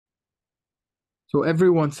So every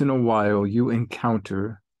once in a while, you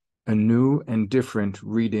encounter a new and different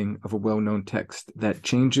reading of a well-known text that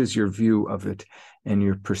changes your view of it and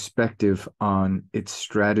your perspective on its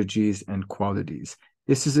strategies and qualities.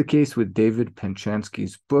 This is the case with David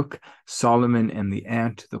Penchansky's book, Solomon and the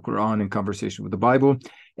Ant, the Qur'an in Conversation with the Bible.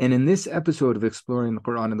 And in this episode of Exploring the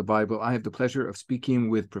Qur'an and the Bible, I have the pleasure of speaking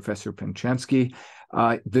with Professor Penchansky.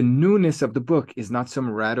 The newness of the book is not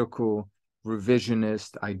some radical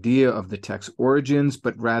revisionist idea of the text's origins,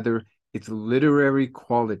 but rather its literary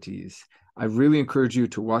qualities. I really encourage you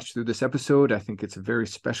to watch through this episode. I think it's a very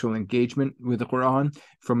special engagement with the Quran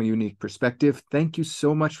from a unique perspective. Thank you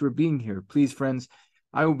so much for being here. Please, friends,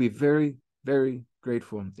 I will be very, very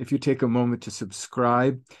grateful if you take a moment to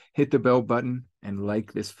subscribe, hit the bell button, and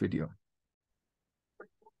like this video.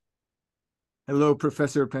 Hello,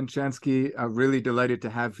 Professor Penchansky. Really delighted to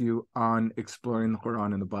have you on Exploring the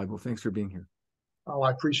Quran and the Bible. Thanks for being here. Oh,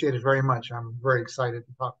 I appreciate it very much. I'm very excited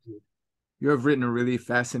to talk to you. You have written a really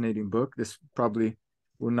fascinating book. This probably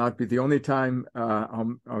will not be the only time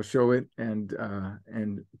I'll show it and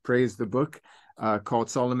praise the book called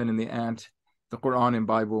Solomon and the Ant, the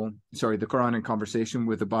Quran in Conversation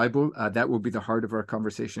with the Bible. That will be the heart of our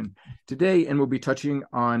conversation today, and we'll be touching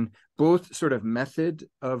on both sort of method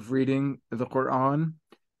of reading the Quran,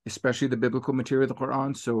 especially the biblical material of the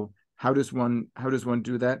Quran. So how does one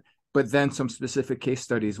do that? But then some specific case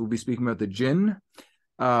studies. We'll be speaking about the jinn.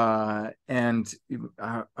 Our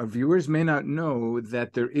viewers may not know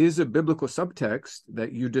that there is a biblical subtext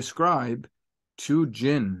that you describe to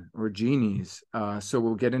jinn or genies. So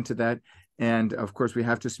we'll get into that. And of course, we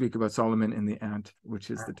have to speak about Solomon and the Ant, which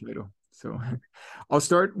is the title. So I'll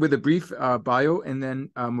start with a brief bio, and then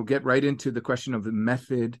we'll get right into the question of the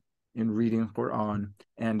method in reading Quran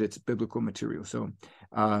and its biblical material. So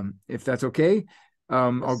if that's okay,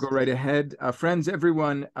 I'll go right ahead. Friends,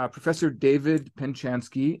 everyone, Professor David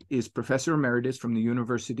Penchansky is Professor Emeritus from the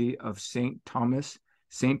University of St. Thomas,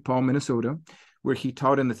 St. Paul, Minnesota, where he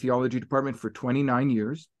taught in the theology department for 29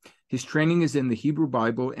 years. His training is in the Hebrew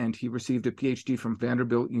Bible, and he received a Ph.D. from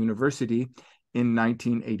Vanderbilt University in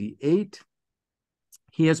 1988.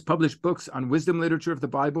 He has published books on wisdom literature of the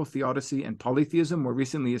Bible, theodicy, and polytheism. More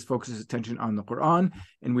recently, his focus is attention on the Quran,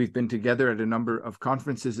 and we've been together at a number of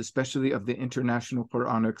conferences, especially of the International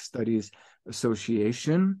Quranic Studies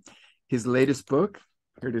Association. His latest book,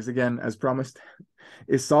 here it is again, as promised,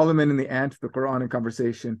 is Solomon and the Ant, the Quran in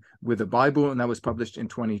Conversation with the Bible, and that was published in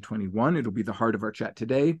 2021. It'll be the heart of our chat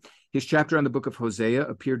today. His chapter on the book of Hosea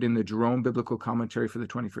appeared in the Jerome Biblical Commentary for the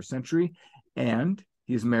 21st Century, and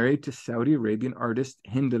he is married to Saudi Arabian artist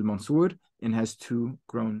Hind al-Mansour and has 2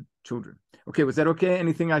 grown children. Okay, was that okay?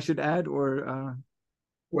 Anything I should add or?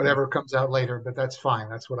 Whatever comes out later, but that's fine.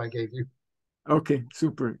 That's what I gave you. Okay,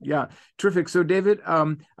 super. Yeah, terrific. So David,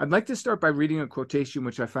 I'd like to start by reading a quotation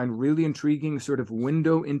which I find really intriguing, sort of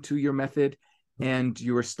window into your method and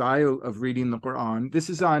your style of reading the Quran. This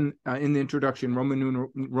is on in the introduction, Roman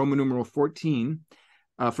numeral 14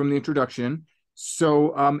 from the introduction.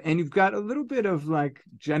 So, and you've got a little bit of like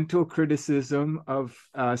gentle criticism of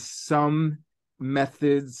some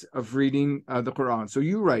methods of reading the Quran. So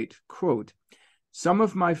you write, quote, "Some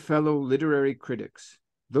of my fellow literary critics,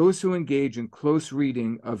 those who engage in close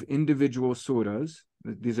reading of individual surahs,"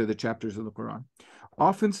 these are the chapters of the Quran,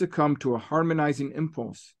 "often succumb to a harmonizing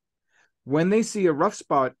impulse. When they see a rough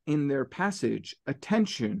spot in their passage, a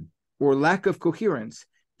tension or lack of coherence,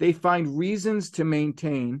 they find reasons to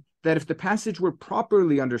maintain that if the passage were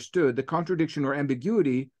properly understood, the contradiction or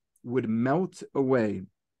ambiguity would melt away.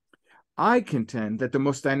 I contend that the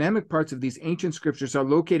most dynamic parts of these ancient scriptures are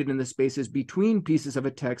located in the spaces between pieces of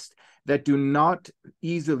a text that do not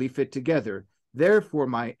easily fit together. Therefore,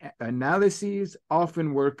 my analyses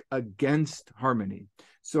often work against harmony."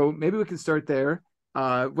 So maybe we can start there.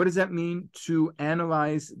 What does that mean to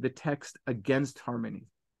analyze the text against harmony?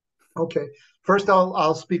 Okay. First,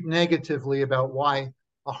 I'll speak negatively about why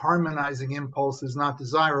a harmonizing impulse is not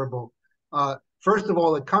desirable. First of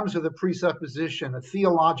all, it comes with a presupposition, a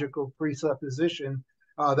theological presupposition,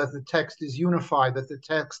 that the text is unified, that the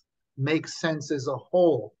text makes sense as a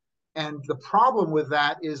whole. And the problem with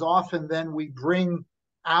that is often then we bring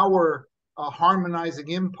our harmonizing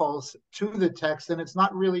impulse to the text, and it's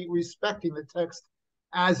not really respecting the text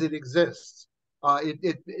as it exists.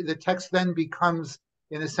 The text then becomes,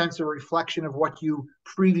 in a sense, a reflection of what you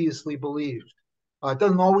previously believed. It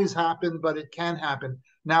doesn't always happen, but it can happen.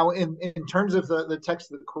 Now, in terms of the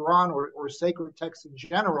text of the Quran or sacred texts in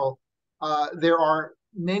general, there are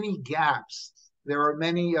many gaps. There are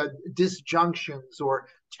many disjunctions or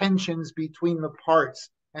tensions between the parts,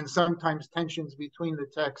 and sometimes tensions between the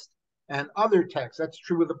text and other texts. That's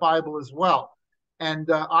true with the Bible as well. And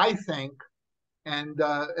I think, and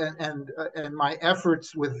my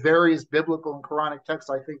efforts with various biblical and Quranic texts,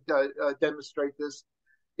 I think, demonstrate this,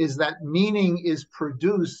 is that meaning is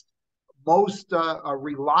produced most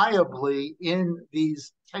reliably in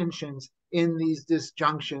these tensions, in these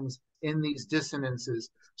disjunctions, in these dissonances.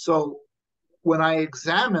 So when I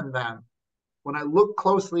examine them, when I look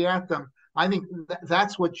closely at them, I think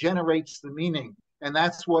that's what generates the meaning, and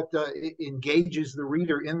that's what engages the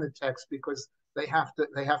reader in the text, because they have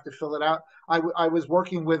to fill it out. I was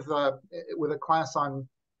working with a class on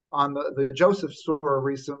the Joseph Surah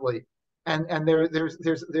recently, and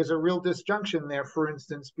there's a real disjunction there. For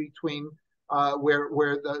instance, between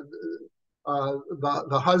where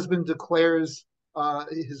the husband declares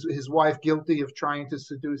his wife guilty of trying to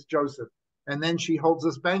seduce Joseph, and then she holds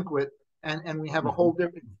this banquet, and we have a whole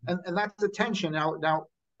different, and that's the tension. Now,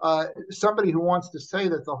 somebody who wants to say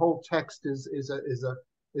that the whole text is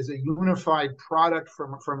a unified product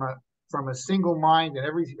from a single mind, and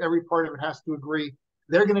every part of it has to agree,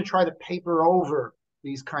 they're going to try to paper over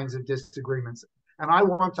these kinds of disagreements, and I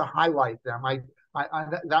want to highlight them.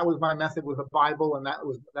 That was my method with the Bible, and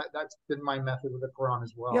that's been my method with the Quran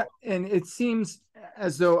as well. Yeah, and it seems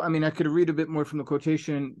as though, I mean, I could read a bit more from the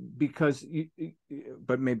quotation, because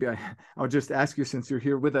but maybe I'll just ask you, since you're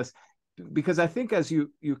here with us, because I think as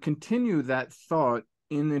you continue that thought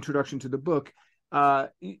in the introduction to the book,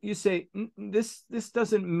 you say this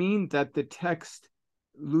doesn't mean that the text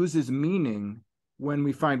loses meaning when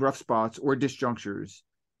we find rough spots or disjunctures.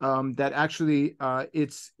 That actually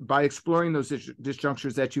it's by exploring those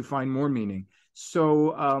disjunctures that you find more meaning.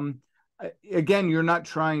 So again, you're not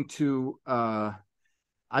trying to, I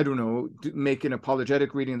don't know, make an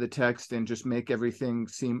apologetic reading of the text and just make everything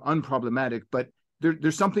seem unproblematic, but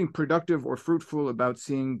there's something productive or fruitful about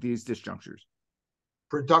seeing these disjunctures.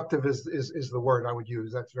 Productive is the word I would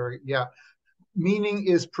use. That's yeah. Meaning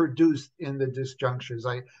is produced in the disjunctures.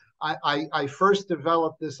 I first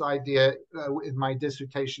developed this idea in my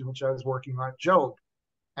dissertation, which I was working on Job,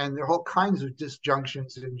 and there are all kinds of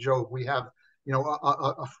disjunctions in Job. We have,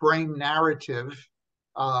 a frame narrative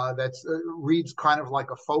that reads kind of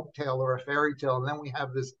like a folk tale or a fairy tale, and then we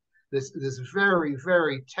have this very,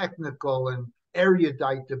 very technical and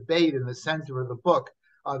erudite debate in the center of the book.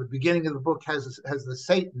 The beginning of the book has the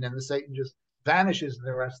Satan, and the Satan just vanishes in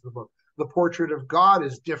the rest of the book. The portrait of God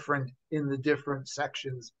is different in the different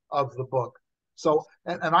sections of the book. So,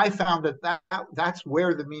 and I found that's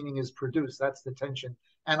where the meaning is produced. That's the tension.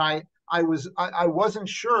 And I wasn't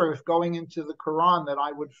sure if going into the Quran that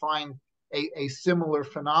I would find a similar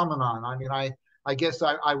phenomenon. I mean, I guess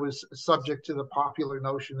I was subject to the popular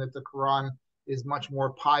notion that the Quran is much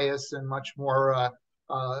more pious and much more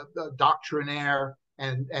doctrinaire,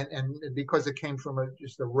 and because it came from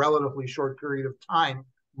just a relatively short period of time,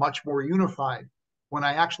 much more unified. When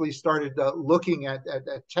I actually started looking at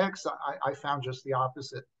texts, I found just the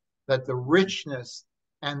opposite, that the richness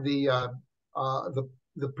and the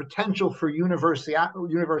potential for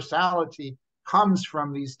universality comes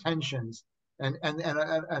from these tensions, and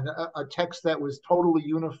a text that was totally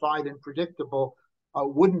unified and predictable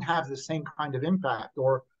wouldn't have the same kind of impact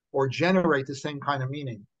or generate the same kind of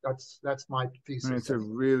meaning. That's my thesis. And it's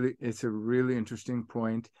a really interesting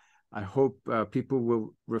point. I hope people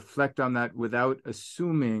will reflect on that without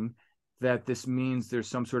assuming that this means there's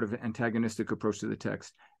some sort of antagonistic approach to the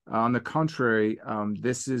text. On the contrary,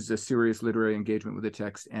 this is a serious literary engagement with the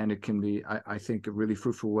text, and it can be, I think, a really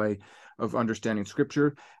fruitful way of understanding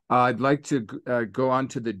scripture. I'd like to go on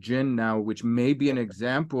to the jinn now, which may be an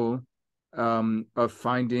example of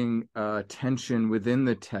finding tension within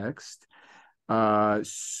the text.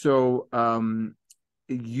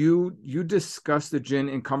 You discuss the jinn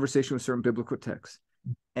in conversation with certain biblical texts.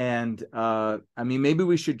 And I mean, maybe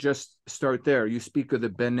we should just start there. You speak of the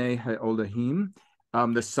Bene Ha'olahim,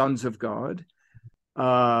 the sons of God.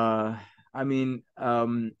 I mean,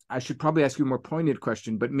 I should probably ask you a more pointed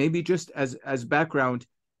question, but maybe just as background,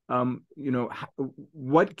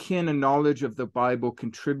 what can a knowledge of the Bible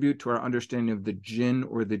contribute to our understanding of the jinn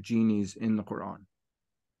or the genies in the Quran?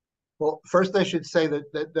 Well, first I should say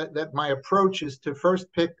that my approach is to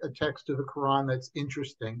first pick a text of the Quran that's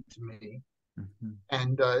interesting to me,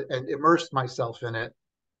 and immerse myself in it.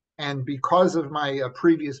 And because of my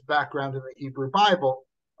previous background in the Hebrew Bible,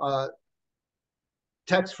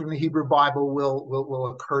 texts from the Hebrew Bible will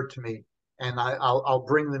occur to me, and I'll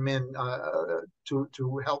bring them in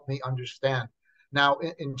to help me understand. Now,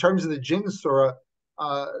 in terms of the Jinn Surah,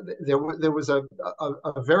 there was a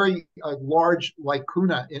very large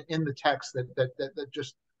lacuna in the text that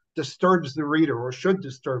just disturbs the reader, or should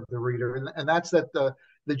disturb the reader, and that's that the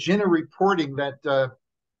jinn are reporting that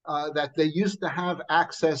that they used to have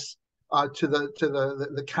access to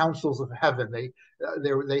the councils of heaven.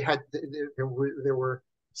 They had there were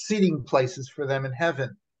seating places for them in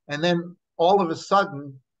heaven, and then all of a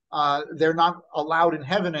sudden they're not allowed in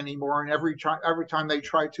heaven anymore. And every time they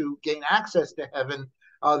try to gain access to heaven,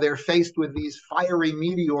 they're faced with these fiery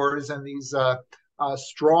meteors and these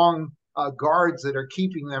strong guards that are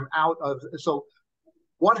keeping them out of. So,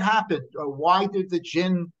 what happened? Why did the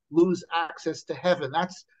jinn lose access to heaven?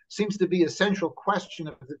 That seems to be a central question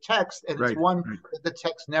of the text, and it's one that the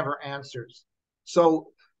text never answers.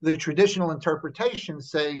 So the traditional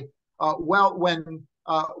interpretations say, well, when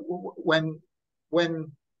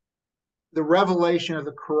the revelation of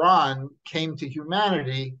the Qur'an came to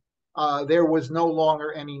humanity, there was no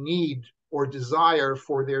longer any need or desire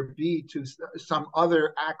for there be to some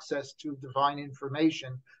other access to divine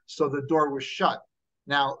information, so the door was shut.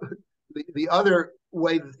 Now, the other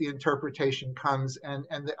way that the interpretation comes,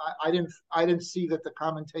 I didn't see that the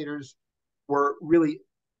commentators were really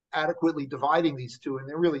adequately dividing these two, and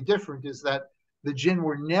they're really different, is that the jinn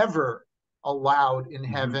were never allowed in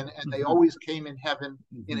heaven, and they always came in heaven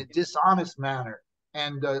in a dishonest manner.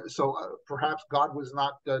 And so perhaps God was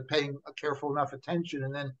not paying a careful enough attention,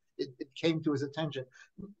 and then it came to his attention.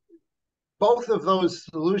 Both of those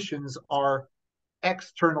solutions are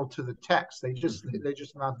external to the text. They're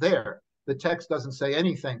just not there. The text doesn't say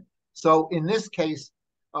anything. So in this case,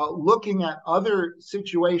 looking at other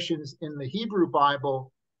situations in the Hebrew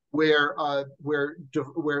Bible where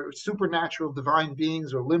supernatural divine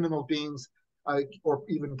beings or liminal beings or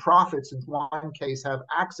even prophets in one case have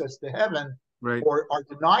access to heaven, or are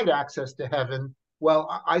denied access to heaven,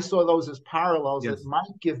 well, I saw those as parallels that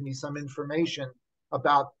might give me some information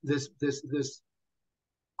about this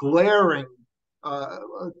glaring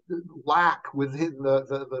lack within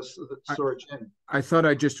the Surah Jinn. I thought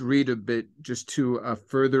I'd just read a bit just to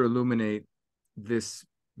further illuminate this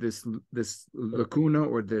lacuna,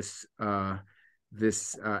 or this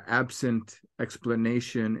absent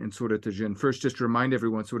explanation in Surah Al-Jinn. First, just to remind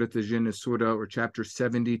everyone, Surah Al-Jinn is Surah or chapter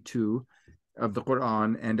 72 of the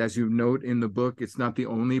Qur'an, and as you note in the book, it's not the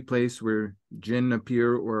only place where jinn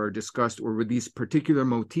appear or are discussed, or where these particular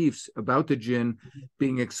motifs about the jinn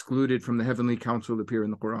being excluded from the heavenly council appear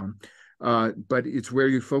in the Qur'an. But it's where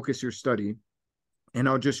you focus your study. And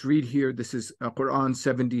I'll just read here, this is Qur'an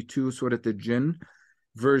 72, Surah Al-Jinn,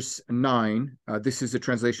 verse 9. This is a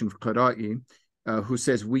translation of Qara'i, who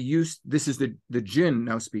says, this is the jinn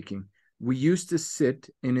now speaking, we used to sit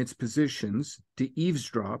in its positions to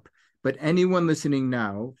eavesdrop, but anyone listening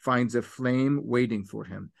now finds a flame waiting for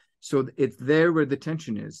him. So it's there where the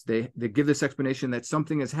tension is. They give this explanation that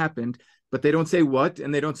something has happened, but they don't say what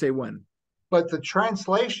and they don't say when. But the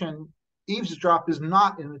translation, eavesdrop, is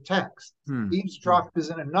not in the text. Eavesdrop is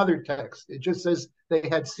in another text. It just says they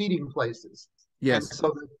had seating places. Yes. And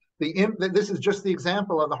so this is just the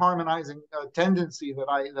example of the harmonizing tendency that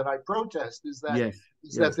I protest, is that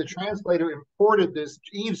that the translator imported this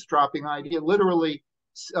eavesdropping idea, literally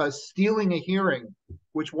stealing a hearing,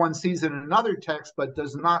 which one sees in another text but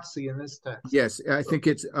does not see in this text. Yes, I think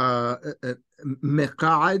it's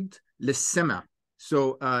miqa'ad lis-sama'.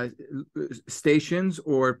 So stations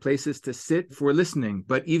or places to sit for listening.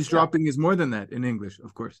 But eavesdropping is more than that in English,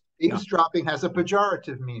 of course. Eavesdropping has a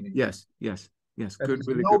pejorative meaning. Yes. Good,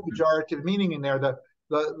 really no good. Pejorative meaning in there.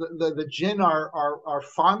 The jinn are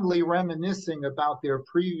fondly reminiscing about their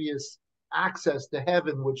previous access to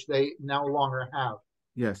heaven, which they no longer have.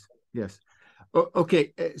 Yes.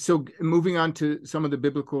 Okay, so moving on to some of the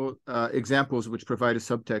biblical examples which provide a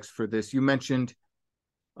subtext for this. You mentioned,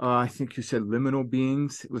 I think you said liminal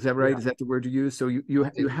beings. Was that right? Is that the word you use? So you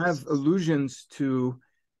have allusions to,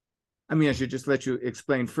 I mean, I should just let you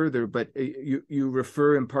explain further, but you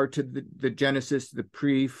refer in part to the Genesis, the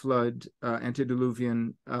pre-flood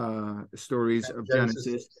antediluvian stories of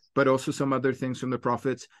Genesis, but also some other things from the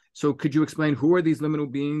prophets. So could you explain who are these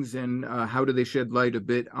liminal beings, and how do they shed light a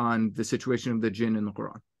bit on the situation of the jinn in the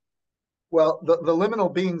Quran? Well, the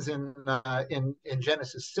liminal beings in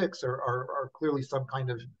Genesis 6 are clearly some kind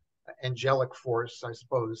of angelic force, I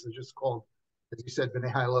suppose. They're just called, as you said,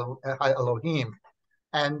 B'nai Elohim.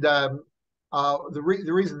 And the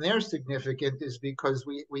reason they're significant is because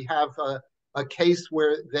we have a case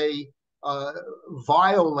where they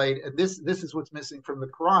violate, and this is what's missing from the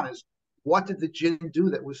Quran, is what did the jinn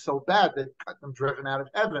do that was so bad that got them driven out of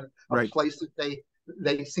heaven, a place that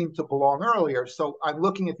they seem to belong earlier. So I'm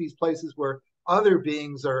looking at these places where other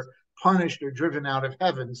beings are punished or driven out of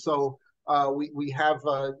heaven. So we have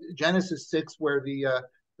Genesis 6, where the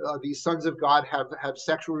sons of God have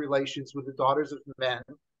sexual relations with the daughters of men,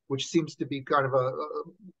 which seems to be kind of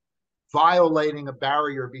violating a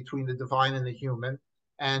barrier between the divine and the human.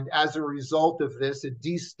 And as a result of this, it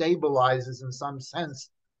destabilizes, in some sense,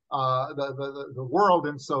 the world.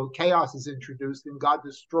 And so chaos is introduced, and God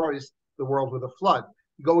destroys the world with a flood.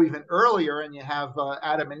 You go even earlier, and you have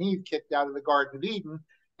Adam and Eve kicked out of the Garden of Eden,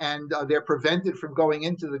 and they're prevented from going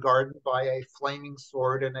into the garden by a flaming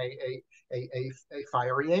sword and a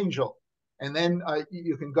fiery angel. And then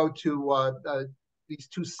you can go to these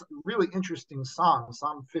two really interesting Psalms,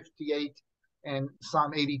 Psalm 58 and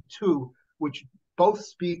Psalm 82, which both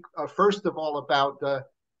speak, first of all, about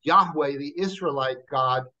Yahweh, the Israelite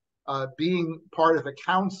God, being part of a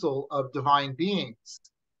council of divine beings.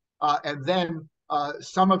 And then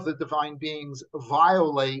some of the divine beings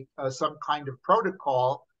violate some kind of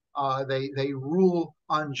protocol. They rule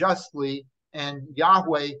unjustly, and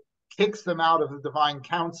Yahweh kicks them out of the divine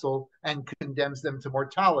council and condemns them to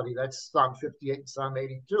mortality. That's Psalm 58 and Psalm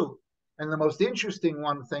 82. And the most interesting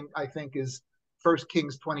one thing, I think, is 1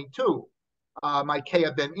 Kings 22,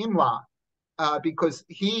 Micaiah ben Imlah, because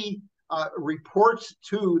he reports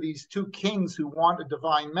to these two kings who want a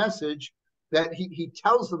divine message, that he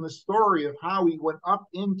tells them the story of how he went up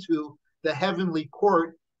into the heavenly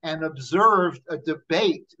court and observed a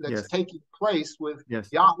debate that's taking place with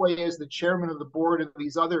Yahweh as the chairman of the board and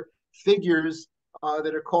these other figures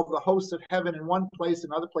that are called the hosts of heaven in one place,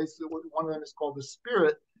 and other places, one of them is called the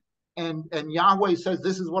Spirit. And Yahweh says,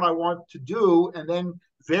 this is what I want to do. And then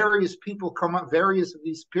various people come up, various of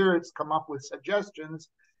these spirits come up with suggestions.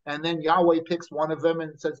 And then Yahweh picks one of them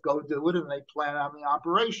and says, go do it. And they plan on the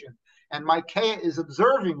operation. And Micaiah is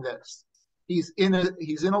observing this. He's in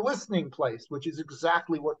a listening place, which is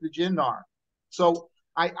exactly what the jinn are. So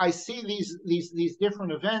I see these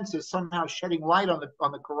different events as somehow shedding light on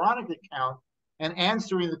the Quranic account and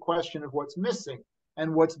answering the question of what's missing.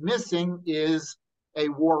 And what's missing is a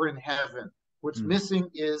war in heaven. What's missing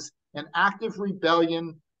is an active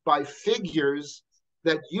rebellion by figures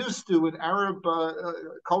that used to, in Arab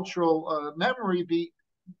cultural memory, be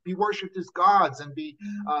worshipped as gods and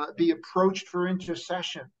be approached for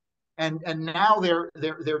intercession. And now they're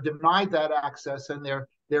denied that access, and they're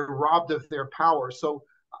robbed of their power. So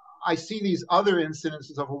I see these other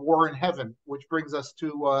incidences of a war in heaven, which brings us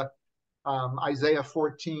to Isaiah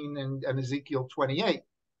 14 and Ezekiel 28,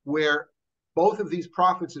 where both of these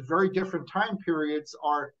prophets at very different time periods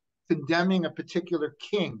are condemning a particular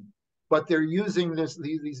king, but they're using this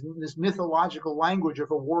mythological language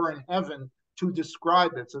of a war in heaven to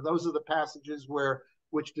describe it. So those are the passages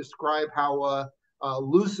which describe how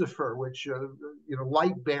Lucifer, which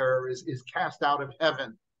light bearer, is cast out of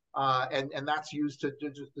heaven, and that's used to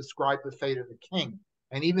describe the fate of the king.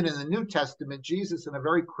 And even in the New Testament, Jesus, in a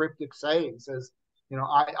very cryptic saying, says,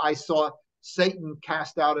 I saw Satan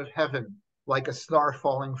cast out of heaven like a star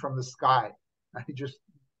falling from the sky. Just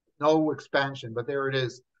no expansion, but there it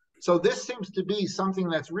is. So this seems to be something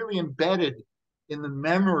that's really embedded in the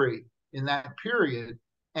memory in that period,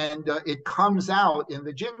 and it comes out in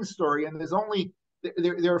the jinn story. And there's only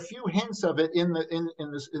there are a few hints of it in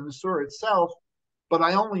the surah itself, but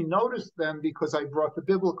I only noticed them because I brought the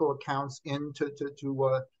biblical accounts in to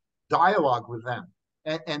dialogue with them,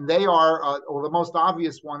 and they are or the most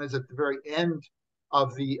obvious one is at the very end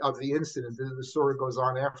of the incident. The surah goes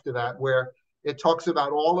on after that, where it talks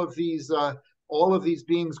about all of these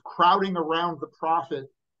beings crowding around the prophet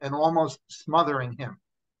and almost smothering him.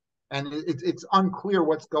 And it's unclear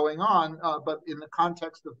what's going on, but in the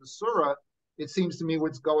context of the surah, it seems to me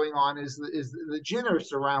what's going on is the jinn are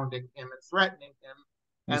surrounding him and threatening him.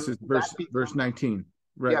 This is verse 19,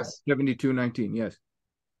 right? Yes. 72:19, yes.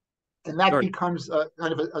 And that becomes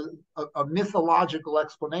kind of a mythological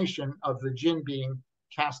explanation of the jinn being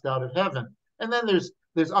cast out of heaven. And then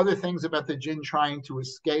there's other things about the jinn trying to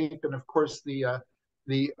escape, and of course the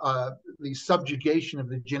subjugation of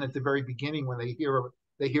the jinn at the very beginning when they hear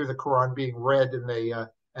the Quran being read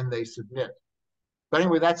and they submit. But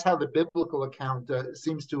anyway, that's how the biblical account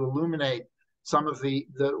seems to illuminate some of the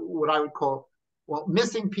what I would call, well,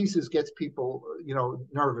 missing pieces gets people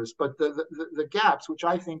nervous, but the gaps, which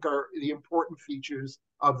I think are the important features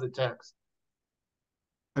of the text.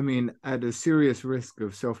 I mean, at a serious risk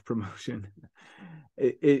of self-promotion,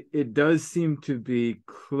 it does seem to be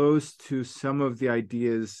close to some of the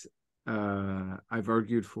ideas I've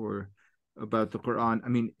argued for about the Quran. I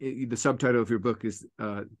mean, the subtitle of your book is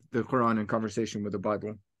The Quran in Conversation with the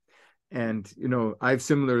Bible. And, I've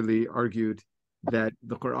similarly argued that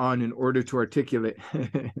the Quran, in order to articulate,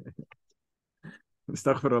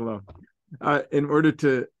 astaghfirullah, in order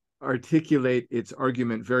to articulate its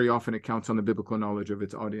argument, very often it counts on the biblical knowledge of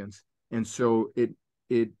its audience. And so it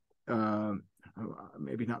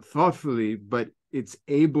maybe not thoughtfully, but it's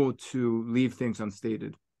able to leave things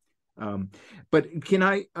unstated. But can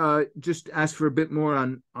I just ask for a bit more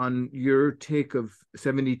on your take of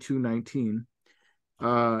 72:19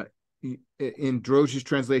 in Droge's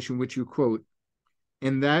translation, which you quote,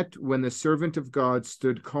 "And that when the servant of God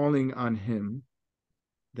stood calling on him,"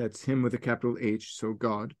 that's him with a capital H, so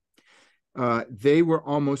God, "they were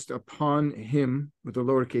almost upon him," with a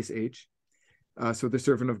lowercase h, so the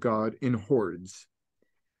servant of God, "in hordes."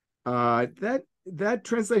 That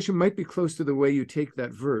translation might be close to the way you take that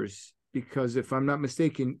verse, because if I'm not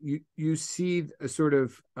mistaken, you see a sort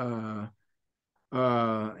of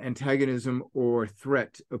antagonism or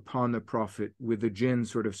threat upon the prophet with the jinn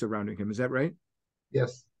sort of surrounding him. Is that right?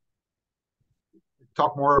 Yes.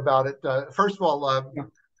 Talk more about it. First of all,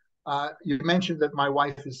 you mentioned that my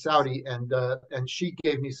wife is Saudi, and she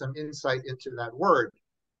gave me some insight into that word.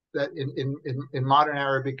 That in modern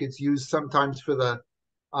Arabic, it's used sometimes for the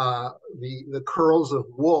curls of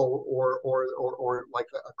wool or like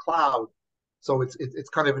a cloud. So it's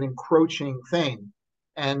kind of an encroaching thing,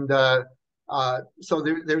 and so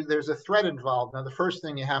there's a threat involved. Now, the first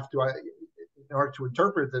thing you have to, in order to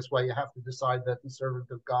interpret it this way, you have to decide that the servant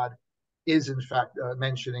of God is in fact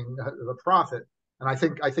mentioning the prophet, and I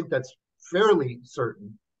think that's fairly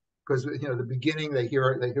certain, because the beginning they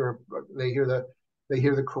hear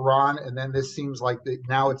the Qur'an, and then this seems like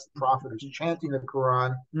now it's the prophet who's chanting the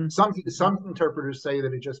Qur'an. Some interpreters say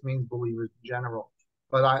that it just means believers in general,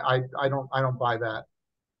 but I don't buy that.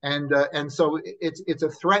 And so it's a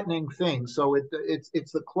threatening thing. So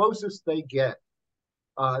it's the closest they get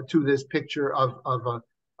to this picture of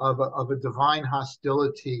a divine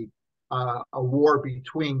hostility, a war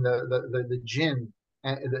between the jinn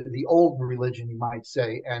and the old religion, you might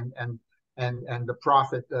say, and the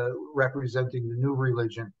prophet representing the new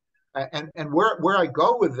religion. And where I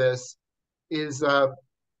go with this is that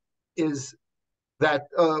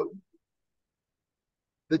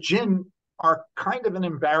the jinn are kind of an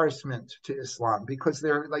embarrassment to Islam, because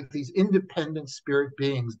they're like these independent spirit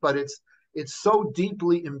beings, but it's so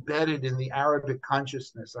deeply embedded in the Arabic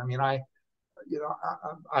consciousness. I mean, I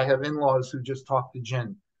have in-laws who just talk to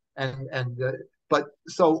jinn, but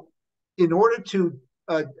so in order to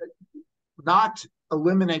not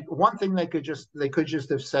eliminate one thing, they could just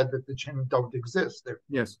have said that the jinn don't exist.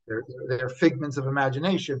 They're figments of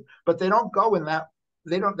imagination, but they don't go in that.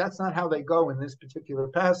 That's not how they go in this particular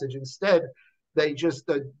passage. Instead, they just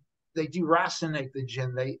they deracinate the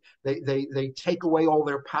jinn. They take away all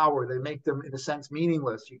their power. They make them, in a sense,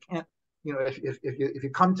 meaningless. You can't, if you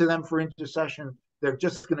come to them for intercession, they're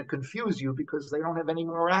just going to confuse you, because they don't have any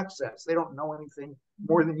more access. They don't know anything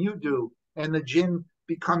more than you do. And the jinn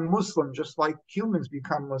become Muslim just like humans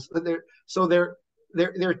become Muslim.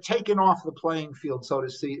 They're taken off the playing field, so to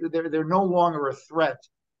speak. They're no longer a threat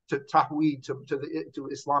to Tawhid, to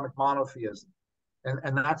Islamic monotheism.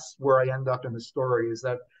 And that's where I end up in the story, is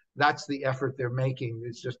that's the effort they're making.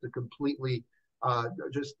 It's just to completely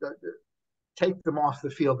take them off the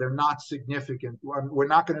field. They're not significant. We're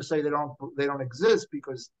not going to say they don't exist,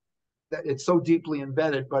 because it's so deeply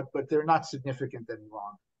embedded, but they're not significant any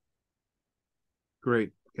longer.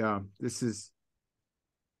 Great. Yeah, this is,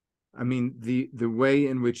 I mean, the way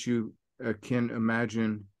in which you can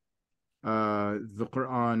imagine the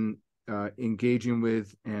Quran engaging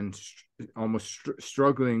with and almost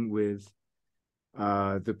struggling with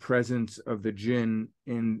the presence of the jinn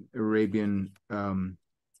in Arabian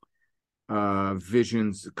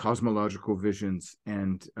visions, cosmological visions,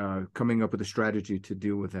 and coming up with a strategy to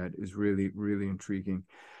deal with that is really, really intriguing.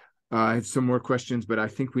 I have some more questions, but I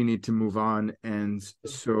think we need to move on. And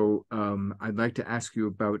so I'd like to ask you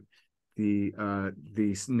about the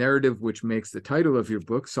narrative which makes the title of your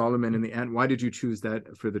book, Solomon and the Ant. Why did you choose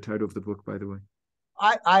that for the title of the book, by the way?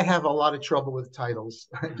 I have a lot of trouble with titles.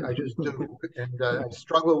 I just do. And I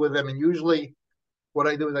struggle with them. And usually what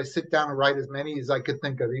I do is I sit down and write as many as I could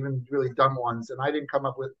think of, even really dumb ones. And I didn't come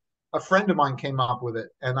up with, a friend of mine came up with it.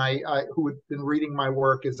 And I who had been reading my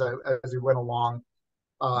work as we went along,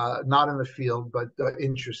 not in the field, but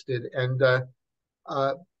interested. And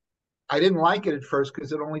I didn't like it at first,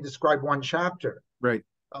 because it only described one chapter. Right.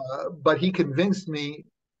 But he convinced me,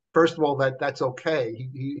 first of all, that that's okay.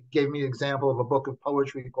 He gave me an example of a book of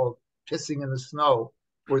poetry called Pissing in the Snow,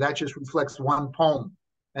 where that just reflects one poem.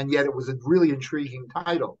 And yet it was a really intriguing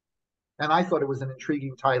title. And I thought it was an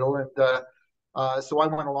intriguing title. And so I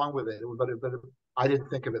went along with it. But I didn't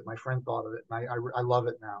think of it. My friend thought of it. And I love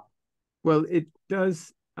it now. Well, it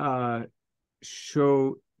does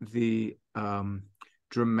show the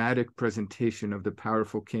dramatic presentation of the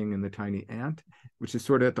powerful king and the tiny ant, which is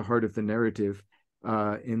sort of at the heart of the narrative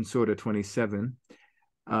in Surah 27.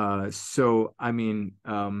 So I mean,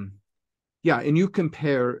 yeah, and you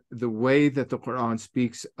compare the way that the Quran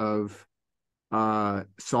speaks of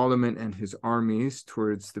Solomon and his armies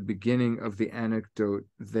towards the beginning of the anecdote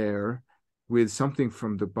there with something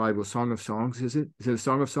from the Bible, Song of Songs, is it? Is it a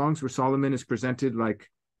Song of Songs where Solomon is presented like,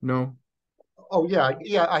 no? Oh yeah,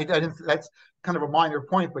 yeah. I didn't. That's kind of a minor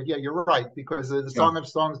point, but yeah, you're right because the Yeah, Song of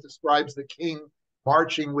Songs describes the king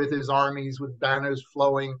marching with his armies with banners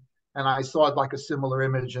flowing, and I saw it like a similar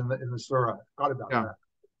image in the surah. I forgot about yeah, that.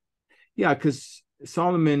 yeah, because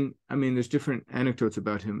Solomon, I mean, there's different anecdotes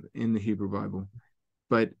about him in the Hebrew Bible,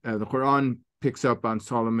 but the Quran picks up on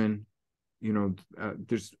Solomon. You know,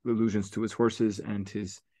 there's allusions to his horses and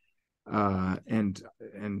his and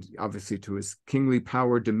obviously to his kingly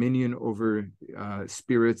power, dominion over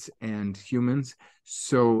spirits and humans.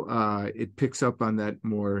 So it picks up on that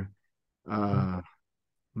more uh,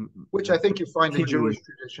 Which I think you find in kingly. Jewish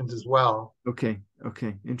traditions as well. Okay,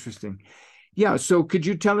 okay, interesting. Yeah, so could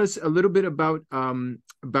you tell us a little bit about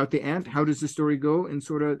the ant? How does the story go in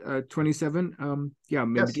Surah 27? Yeah,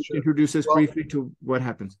 maybe Yes, just sure. introduce us Well, briefly to what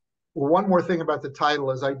happens. well, one more thing about the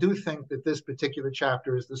title is I do think that this particular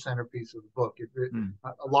chapter is the centerpiece of the book. Mm,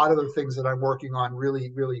 A lot of the things that I'm working on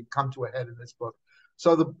really come to a head in this book.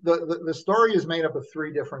 So the story is made up of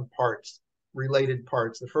three different parts, related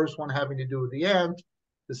parts. The first one having to do with the ant,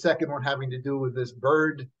 the second one having to do with this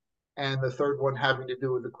bird, and the third one having to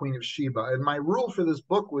do with the Queen of Sheba. And my rule for this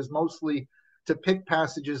book was mostly to pick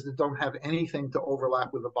passages that don't have anything to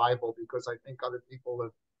overlap with the Bible, because I think other people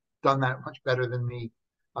have done that much better than me,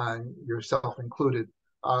 yourself included.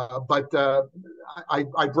 But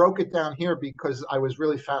I broke it down here because I was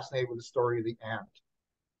really fascinated with the story of the ant.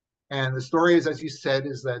 And the story is, as you said,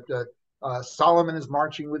 is that Solomon is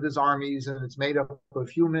marching with his armies, and it's made up of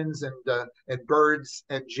humans and birds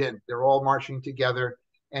and jinn. They're all marching together,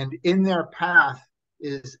 and in their path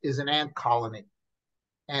is an ant colony.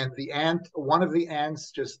 And the ant, one of the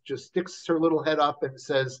ants, just sticks her little head up and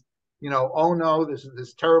says, oh no,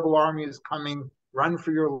 this terrible army is coming. Run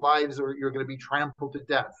for your lives, or you're going to be trampled to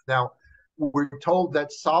death. Now, we're told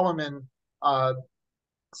that Solomon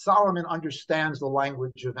understands the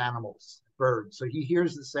language of animals, birds. So he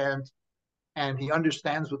hears this ant and he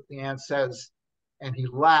understands what the ant says, and he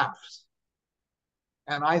laughs.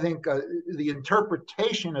 And I think the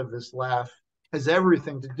interpretation of this laugh has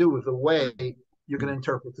everything to do with the way you're going to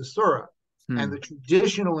interpret the surah. And mm, the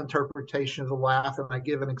traditional interpretation of the laugh, and I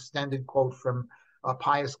give an extended quote from a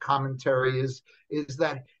pious commentary, is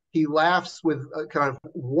that he laughs with a kind of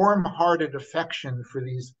warm-hearted affection for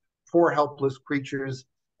these four helpless creatures.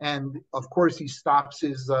 And of course, he stops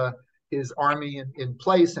his army in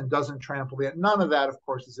place and doesn't trample it. None of that, of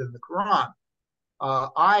course, is in the Quran. Uh,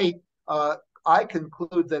 I uh, I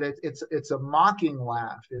conclude that it's a mocking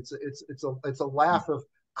laugh. It's a laugh of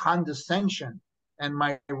condescension. And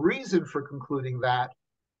my reason for concluding that,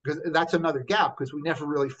 because that's another gap, because we never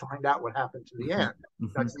really find out what happened to the mhm, ant.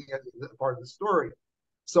 mhm. That's the end of the part of the story.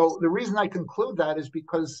 So the reason I conclude that is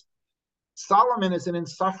because Solomon is an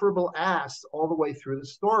insufferable ass all the way through the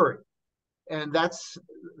story. And that's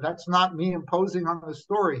not me imposing on the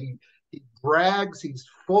story. He brags, he's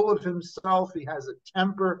full of himself, he has a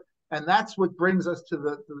temper, and that's what brings us to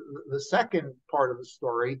the second part of the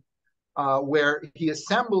story, where he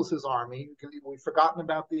assembles his army. We've forgotten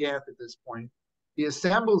about the ant at this point. He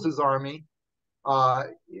assembles his army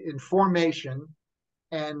in formation,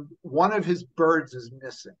 and one of his birds is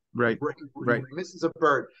missing. Right, He right, misses a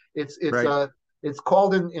bird. right. It's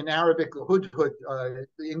called in Arabic hudhud.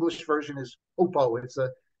 The English version is hoopoe.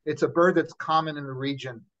 It's a bird that's common in the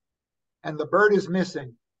region, and the bird is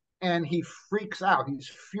missing, and he freaks out. He's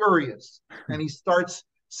furious, and he starts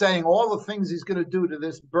saying all the things he's going to do to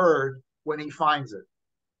this bird when he finds it.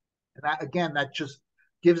 And that, again, that just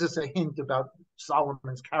gives us a hint about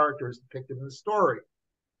Solomon's character as depicted in the story.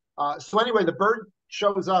 So anyway, the bird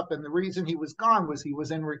shows up, and the reason he was gone was he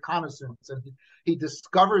was in reconnaissance, and he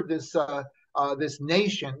discovered this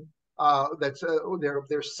nation that's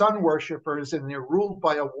they're sun worshippers, and they're ruled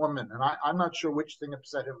by a woman. And I'm not sure which thing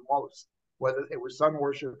upset him most, whether it was sun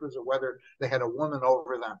worshippers or whether they had a woman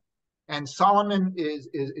over them. And Solomon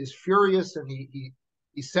is furious, and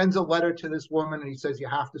he sends a letter to this woman, and he says, you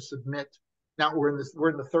have to submit. Now we're in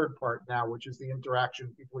the third part now, which is the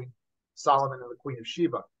interaction between Solomon and the Queen of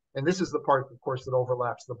Sheba. And this is the part, of course, that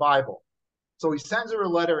overlaps the Bible. So he sends her a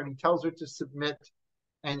letter and he tells her to submit,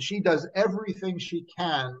 and she does everything she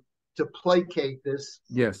can to placate this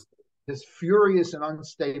Yes. furious and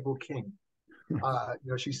unstable king.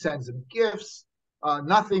 She sends him gifts.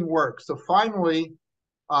 Nothing works. So finally,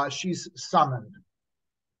 she's summoned,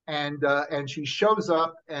 and she shows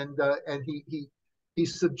up, and he he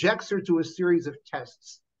subjects her to a series of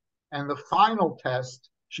tests, and the final test,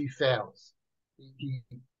 she fails. He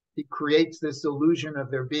creates this illusion of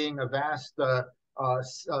there being a vast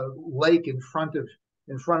lake in front of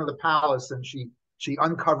the palace, and she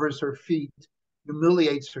uncovers her feet,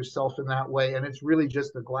 humiliates herself in that way, and it's really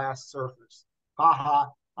just a glass surface. Ha ha,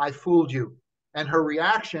 I fooled you. And her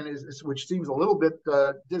reaction is which seems a little bit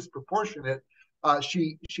disproportionate.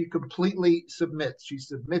 She completely submits. She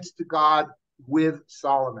submits to God with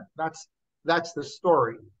Solomon. That's the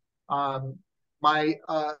story. Where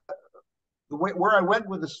I went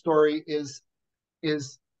with the story is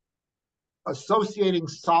associating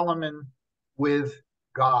Solomon with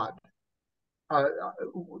God.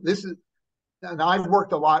 And I've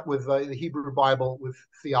worked a lot with the Hebrew Bible, with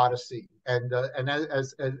theodicy, and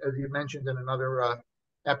as you mentioned in another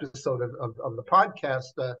episode of the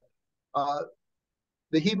podcast,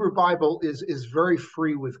 the Hebrew Bible is very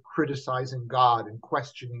free with criticizing God and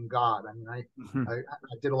questioning God. I mean, I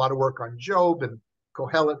did a lot of work on Job and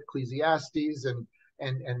Kohelet, Ecclesiastes, and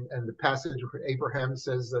the passage where Abraham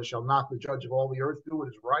says, "Shall not the judge of all the earth do what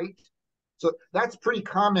is right?" So that's pretty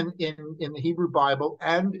common in the Hebrew Bible,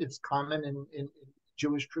 and it's common in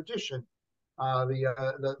Jewish tradition.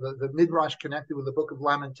 The Midrash connected with the Book of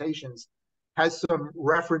Lamentations has some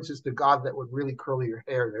references to God that would really curl your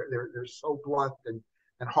hair. They're so blunt and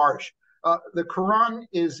harsh. The Qur'an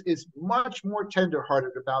is much more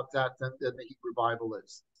tenderhearted about that than the Hebrew Bible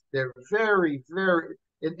is. They're very, very,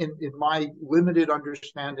 in my limited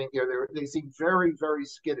understanding here, they seem very, very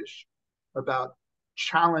skittish about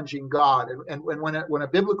challenging God. And when a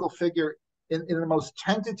biblical figure in the most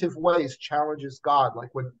tentative ways challenges God,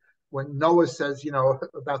 like when Noah says,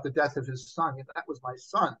 about the death of his son, that was my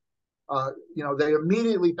son, they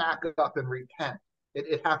immediately back up and repent.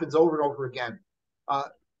 It happens over and over again.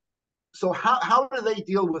 So how do they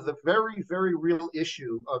deal with the very, very real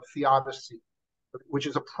issue of theodicy, which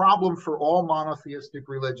is a problem for all monotheistic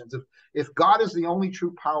religions? If God is the only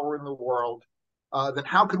true power in the world, then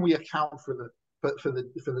how can we account for the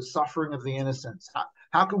suffering of the innocents?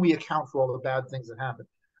 How can we account for all the bad things that happen?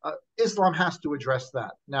 Islam has to address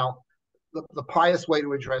that. Now, the pious way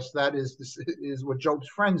to address that is what Job's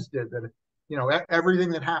friends did. That everything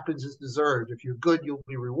that happens is deserved. If you're good, you'll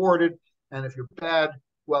be rewarded, and if you're bad,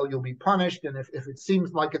 well, you'll be punished. And if it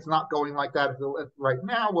seems like it's not going like that right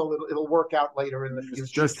now, well, it'll work out later in the future.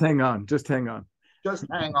 Just hang on. Just hang on. Just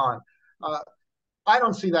hang on. I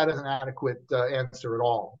don't see that as an adequate answer at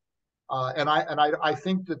all. And I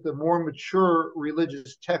think that the more mature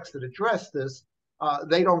religious texts that address this,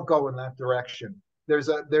 they don't go in that direction. There's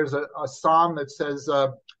a psalm that says,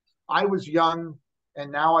 "I was young, and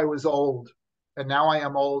now I was old, and now I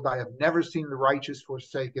am old. I have never seen the righteous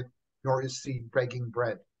forsaken, nor his seed begging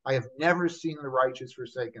bread." I have never seen the righteous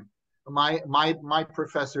forsaken. My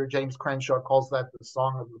professor James Crenshaw calls that the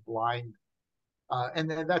song of the blind, and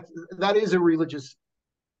that is a religious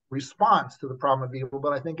response to the problem of evil,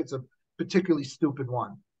 but I think it's a particularly stupid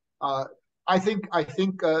one. I think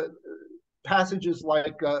passages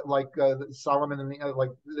like Solomon and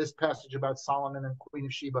like this passage about Solomon and Queen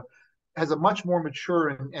of Sheba has a much more mature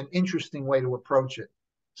and interesting way to approach it.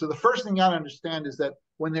 So the first thing you got to understand is that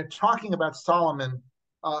when they're talking about Solomon,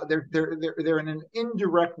 they're in an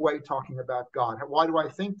indirect way talking about God. Why do I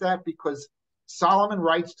think that? Because Solomon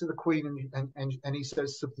writes to the queen and he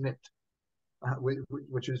says submit,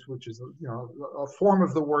 which is a form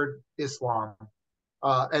of the word Islam.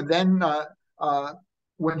 And then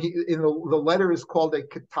when the letter is called a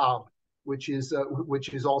kitab, which is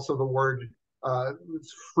also the word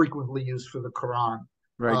it's frequently used for the Quran.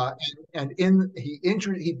 Right.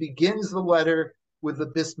 He begins the letter with the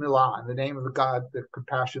Bismillah, in the name of the God, the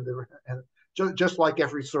compassion, and just like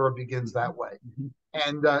every surah begins that way. Mm-hmm.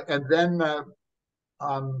 And then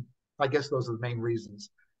I guess those are the main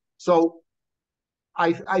reasons. So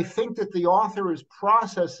I think that the author is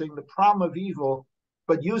processing the problem of evil,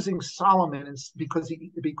 but using Solomon because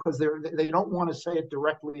they don't want to say it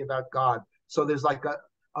directly about God. So there's like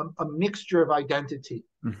a mixture of identity.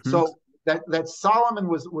 Mm-hmm. So that Solomon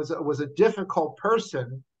was a difficult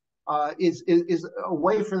person is a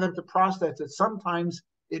way for them to process that sometimes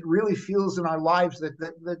it really feels in our lives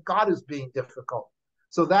that God is being difficult.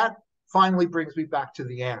 So that finally brings me back to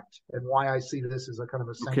the ant, and why I see this as a kind of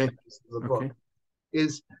essential piece of the book.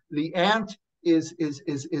 Is the ant is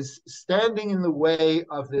standing in the way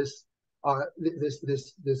of this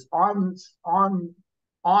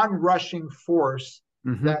on-rushing force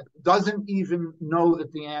mm-hmm. that doesn't even know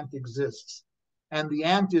that the ant exists, and the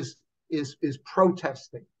ant is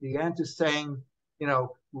protesting. The ant is saying,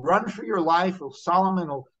 run for your life, or Solomon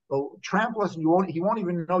will trample us, and he won't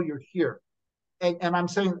even know you're here. and I'm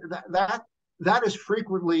saying that is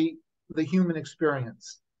frequently the human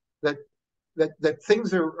experience, that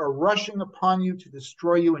things are rushing upon you to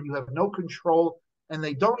destroy you, and you have no control, and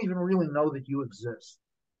they don't even really know that you exist.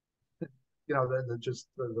 You know,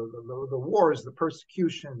 the wars, the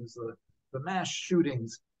persecutions, the mass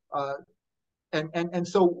shootings, and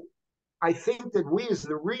so I think that we as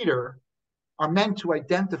the reader are meant to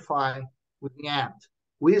identify with the ant.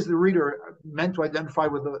 We as the reader are meant to identify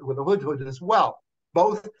with the hudhud as well.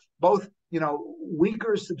 Both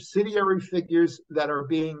weaker subsidiary figures that are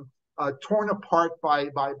being torn apart by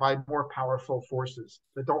more powerful forces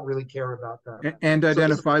that don't really care about them. And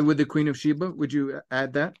identify with the Queen of Sheba. Would you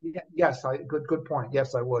add that? Yes, good point.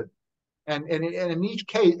 Yes, I would. And in each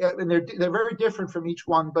case, and they're very different from each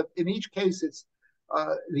one, but in each case, it's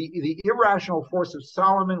the irrational force of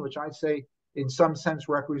Solomon, which I say in some sense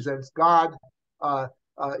represents God,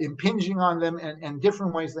 impinging on them, and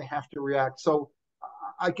different ways they have to react. So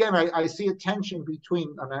again, I see a tension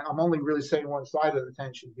between. I mean, I'm only really saying one side of the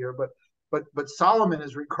tension here, but Solomon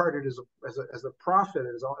is regarded as a prophet,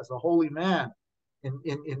 as a holy man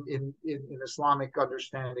in Islamic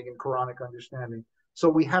understanding and Quranic understanding. So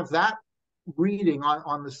we have that reading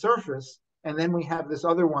on the surface, and then we have this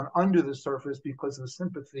other one under the surface because the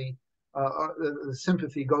sympathy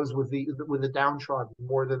goes with the downtrodden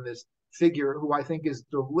more than this figure who I think is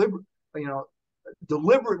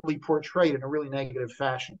deliberately portrayed in a really negative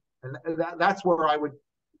fashion. And that's where I would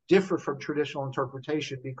differ from traditional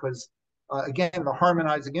interpretation, because again, the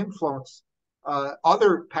harmonizing influence,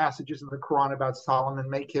 other passages in the Quran about Solomon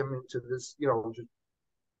make him into this,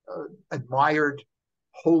 admired,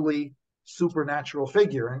 holy, supernatural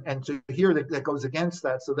figure, and to hear that goes against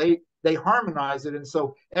that. So they harmonize it, and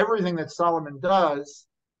so everything that Solomon does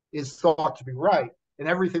is thought to be right, and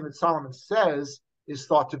everything that Solomon says is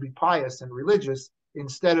thought to be pious and religious,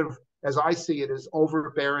 instead of, as I see it, as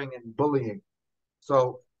overbearing and bullying.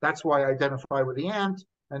 So that's why I identify with the ant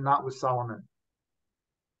and not with Solomon.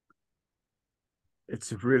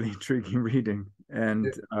 It's a really intriguing reading,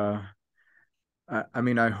 and I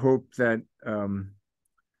mean, I hope that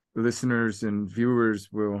listeners and viewers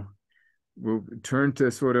will turn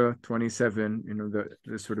to Surah 27,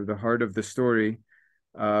 the sort of the heart of the story,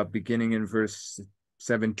 beginning in verse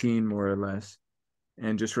 17, more or less,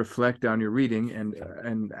 and just reflect on your reading.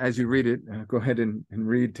 And as you read it, go ahead and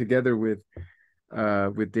read together with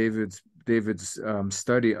David's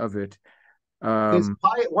study of it.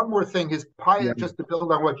 One more thing, his pious, Yeah. just to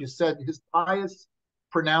build on what you said, his pious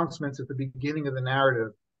pronouncements at the beginning of the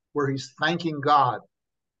narrative, where he's thanking God,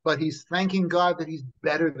 but he's thanking God that he's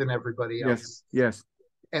better than everybody else. Yes.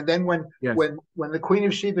 And then when the Queen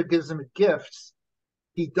of Sheba gives him gifts,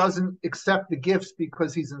 he doesn't accept the gifts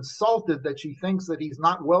because he's insulted that she thinks that he's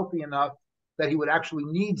not wealthy enough that he would actually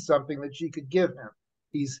need something that she could give him.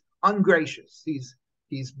 He's ungracious. He's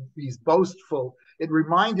boastful. It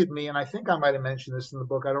reminded me, and I think I might have mentioned this in the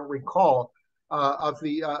book, I don't recall, of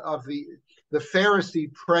the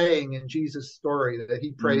Pharisee praying in Jesus' story, that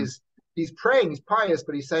he prays. He's praying, he's pious,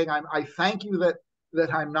 but he's saying, I thank you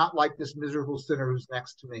that I'm not like this miserable sinner who's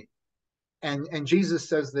next to me. And Jesus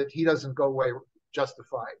says that he doesn't go away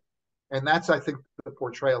justified. And that's, I think, the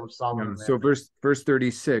portrayal of Solomon. So verse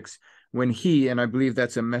 36, when he, and I believe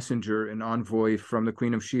that's a messenger, an envoy from the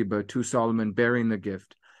Queen of Sheba to Solomon bearing the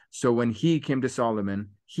gift. So when he came to Solomon,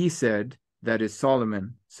 he said, that is,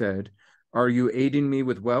 Solomon said, are you aiding me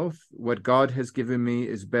with wealth? What God has given me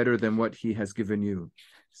is better than what he has given you.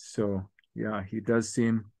 So yeah, he does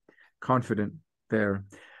seem confident there.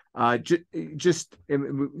 Just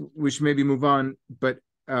we should maybe move on, but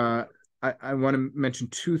I want to mention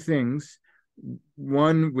two things.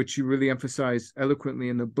 One, which you really emphasize eloquently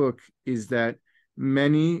in the book, is that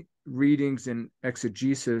many readings and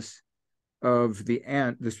exegesis of the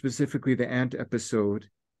ant, specifically the ant episode,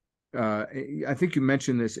 I think you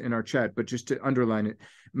mentioned this in our chat, but just to underline it,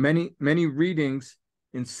 many readings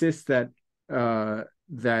insist that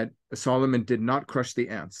that Solomon did not crush the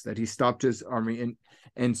ants, that he stopped his army,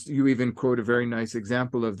 and you even quote a very nice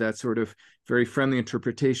example of that sort of very friendly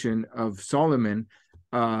interpretation of Solomon.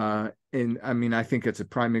 And I mean, I think it's a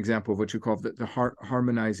prime example of what you call the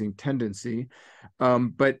harmonizing tendency.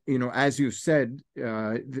 But as you said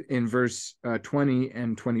in verse 20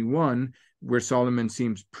 and 21, where Solomon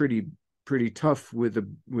seems pretty tough with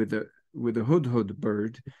the hudhud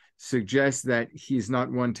bird, suggests that he's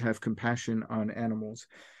not one to have compassion on animals.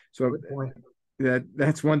 So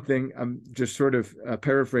that's one thing. I'm just sort of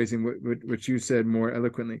paraphrasing what you said more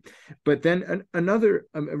eloquently. But then another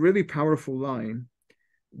a really powerful line,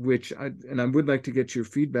 which I would like to get your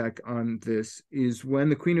feedback on this, is when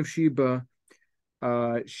the Queen of Sheba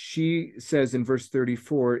she says in verse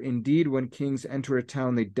 34, indeed, when kings enter a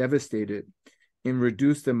town, they devastate it and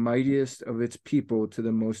reduce the mightiest of its people to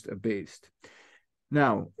the most abased.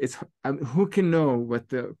 Now, who can know what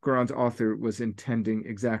the Quran's author was intending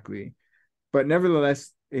exactly? But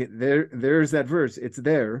nevertheless, there's that verse. It's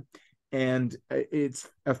there, and it's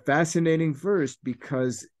a fascinating verse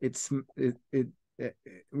because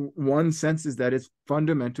one senses that it's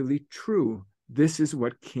fundamentally true. This is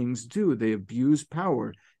what kings do. They abuse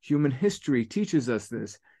power. Human history teaches us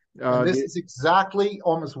this. And this is exactly,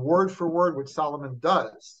 almost word for word, what Solomon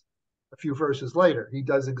does a few verses later. He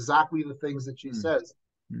does exactly the things that she says.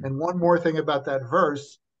 And one more thing about that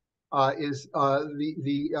verse is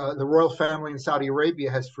the royal family in Saudi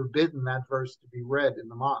Arabia has forbidden that verse to be read in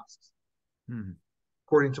the mosques,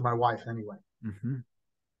 according to my wife, anyway.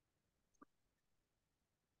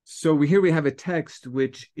 So here we have a text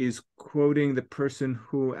which is quoting the person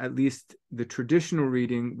who, at least the traditional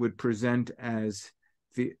reading, would present as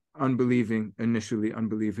the initially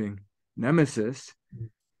unbelieving nemesis,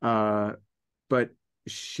 but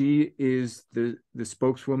she is the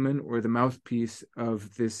spokeswoman or the mouthpiece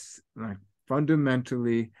of this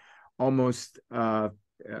fundamentally almost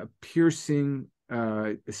piercing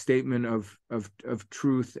statement of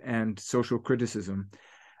truth and social criticism.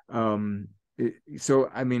 So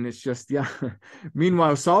I mean, it's just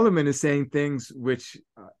Meanwhile, Solomon is saying things which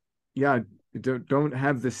don't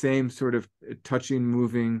have the same sort of touching,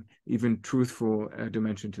 moving, even truthful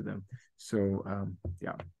dimension to them. So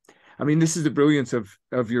I mean, this is the brilliance of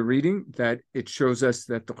your reading, that it shows us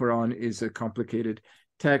that the Quran is a complicated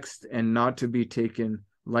text and not to be taken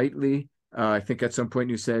lightly. I think at some point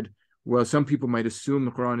you said, well, some people might assume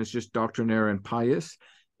the Quran is just doctrinaire and pious,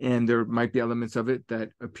 and there might be elements of it that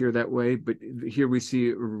appear that way, but here we see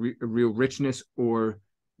a real richness or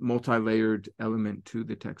multi-layered element to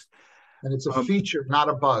the text. And it's a feature, not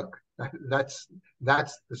a bug. That's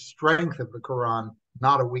the strength of the Quran,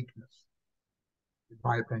 not a weakness, in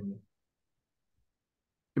my opinion.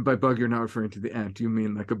 And by bug, you're not referring to the ant. You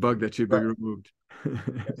mean like a bug that should be removed.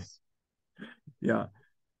 Yes. Yeah.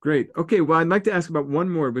 Great. Okay. Well, I'd like to ask about one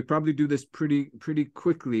more. We probably do this pretty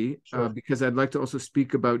quickly, sure. Because I'd like to also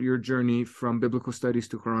speak about your journey from biblical studies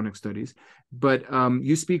to Quranic studies. But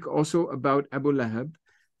you speak also about Abu Lahab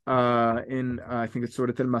in I think it's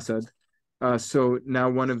Surat al-Masad. So now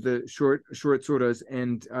one of the short surahs,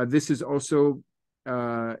 and this is also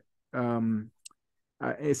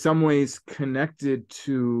in some ways connected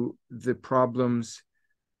to the problems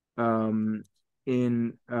in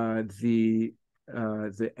the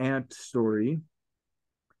ant story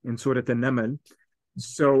in Surat al-Naml.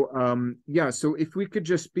 So so if we could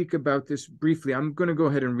just speak about this briefly. I'm going to go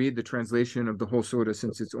ahead and read the translation of the whole surah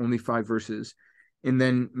since it's only 5 verses, and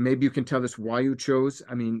then maybe you can tell us why you chose.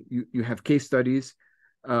 I mean, you have case studies.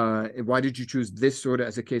 Why did you choose this surah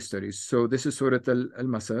as a case study? So this is Surat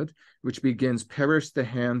al-Masad, which begins, perish the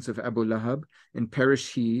hands of Abu Lahab, and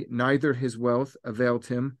perish he, neither his wealth availed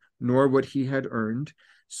him, nor what he had earned.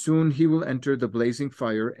 Soon he will enter the blazing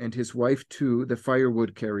fire, and his wife too, the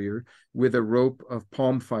firewood carrier, with a rope of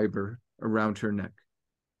palm fiber around her neck.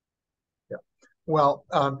 Yeah. Well,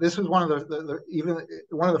 this was one of even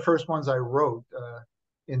one of the first ones I wrote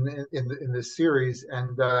in this series,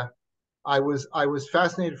 and I was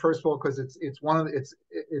fascinated, first of all, because it's one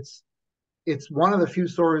of the few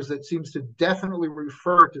stories that seems to definitely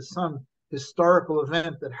refer to some historical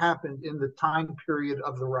event that happened in the time period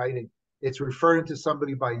of the writing. It's referring to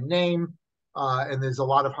somebody by name, and there's a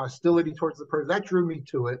lot of hostility towards the person. That drew me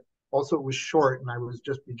to it. Also, it was short, and I was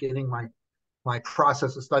just beginning my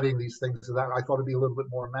process of studying these things, so that I thought it'd be a little bit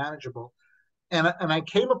more manageable. And I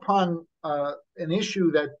came upon an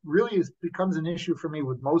issue that really becomes an issue for me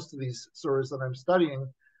with most of these surahs that I'm studying,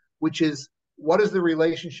 which is, what is the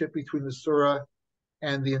relationship between the surah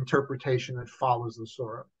and the interpretation that follows the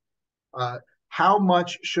surah? How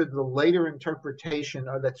much should the later interpretation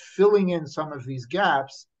that's filling in some of these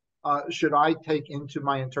gaps should I take into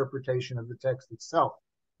my interpretation of the text itself?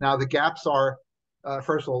 Now, the gaps are,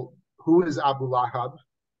 first of all, who is Abu Lahab?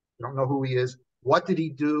 I don't know who he is. What did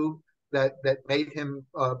he do that made him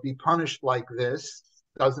be punished like this?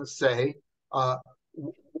 Doesn't say.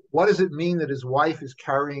 What does it mean that his wife is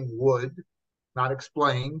carrying wood? Not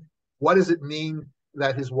explained. What does it mean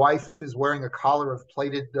that his wife is wearing a collar of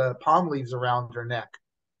plaited palm leaves around her neck?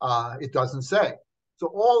 It doesn't say. So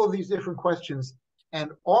all of these different questions,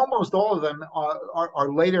 and almost all of them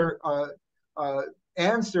are later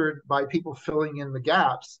answered by people filling in the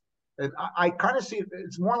gaps. And I kind of see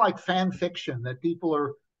it's more like fan fiction, that people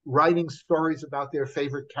are writing stories about their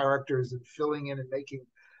favorite characters and filling in and making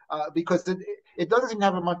because it doesn't even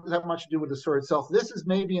have that much to do with the surah itself. This is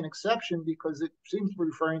maybe an exception because it seems to be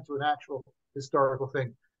referring to an actual historical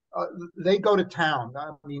thing. They go to town.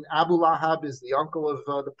 I mean, Abu Lahab is the uncle of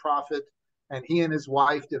the Prophet, and he and his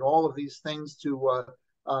wife did all of these things to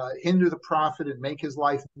hinder the Prophet and make his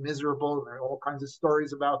life miserable. And there are all kinds of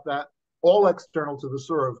stories about that, all external to the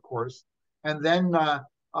surah, of course. And then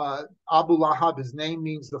Abu Lahab, his name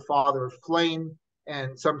means the father of flame,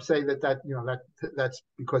 and some say that's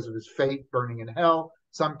because of his fate burning in hell.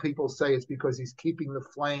 Some people say it's because he's keeping the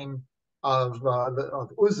flame of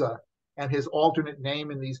Uzzah, and his alternate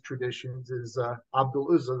name in these traditions is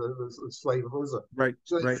Abdul Uzzah, the slave of Uzzah. Right.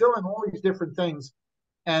 So they right. fill in all these different things,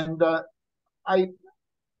 and I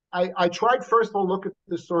tried first of all look at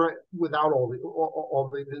the surah without all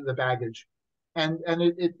the baggage, and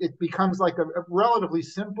it becomes like a relatively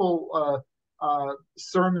simple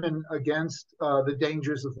sermon against the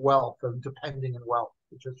dangers of wealth and depending in wealth.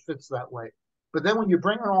 It just fits that way. But then when you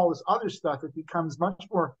bring in all this other stuff, it becomes much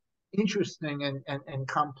more interesting and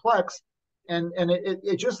complex. And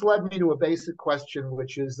it just led me to a basic question,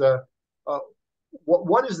 which is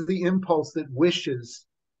what is the impulse that wishes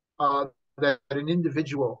that an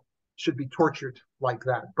individual should be tortured like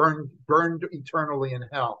that, burned eternally in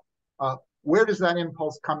hell? Where does that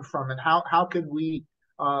impulse come from, and how can we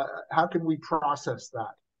process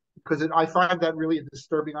that? Because I find that really a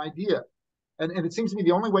disturbing idea, and it seems to me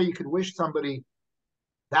the only way you could wish somebody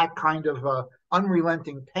that kind of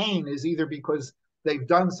unrelenting pain is either because they've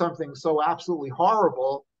done something so absolutely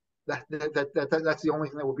horrible that's the only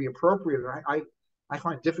thing that would be appropriate. And I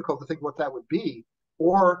find it difficult to think what that would be,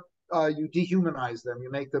 or you dehumanize them, you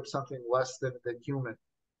make them something less than human.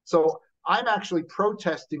 So I'm actually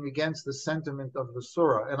protesting against the sentiment of the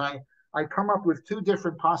surah, and I come up with two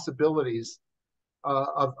different possibilities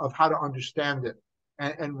of how to understand it.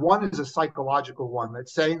 And one is a psychological one,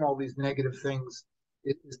 that's saying all these negative things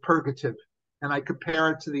is purgative. And I compare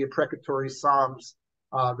it to the imprecatory Psalms,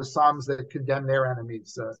 the Psalms that condemn their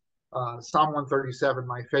enemies. Psalm 137,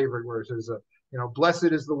 my favorite, where it says,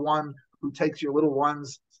 blessed is the one who takes your little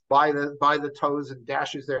ones by the toes and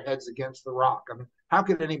dashes their heads against the rock. I mean, how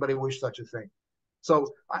could anybody wish such a thing? So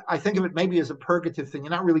I think of it maybe as a purgative thing.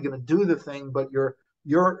 You're not really going to do the thing, but you're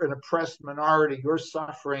an oppressed minority, you're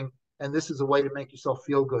suffering, and this is a way to make yourself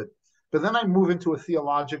feel good. But then I move into a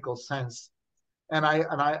theological sense, and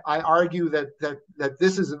I argue that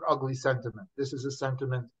this is an ugly sentiment. This is a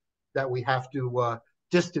sentiment that we have to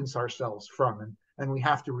distance ourselves from, and we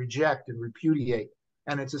have to reject and repudiate.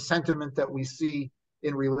 And it's a sentiment that we see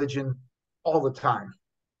in religion all the time.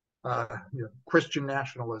 Christian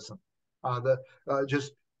nationalism,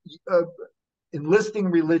 just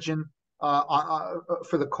enlisting religion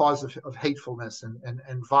for the cause of hatefulness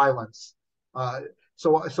and violence.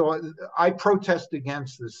 So I protest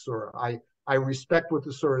against this surah. I respect what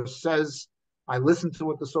the surah says. I listen to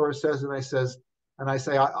what the surah says, and I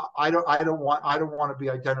say I don't want to be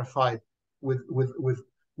identified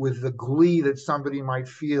with the glee that somebody might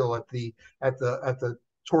feel at the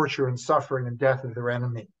torture and suffering and death of their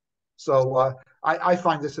enemy. So I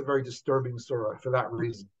find this a very disturbing surah for that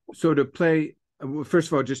reason. So to play, first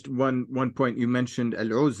of all, just one point, you mentioned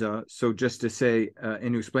Al-Uzza. So just to say,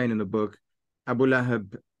 and you explain in the book, Abu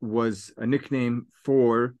Lahab was a nickname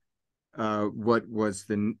for what was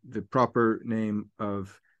the proper name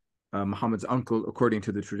of Muhammad's uncle, according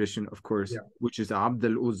to the tradition, of course, which is Abd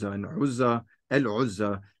al-Uzza. And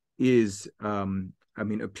Al-Uzza is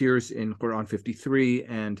appears in Quran 53,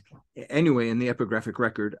 and anyway in the epigraphic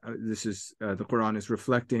record, this is the Quran is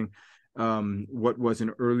reflecting what was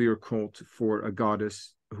an earlier cult for a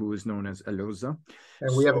goddess who is known as Al-Uzza.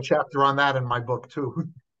 And we have a chapter on that in my book too.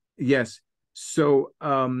 Yes. So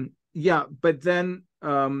but then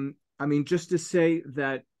just to say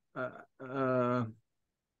that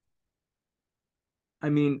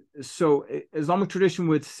so Islamic tradition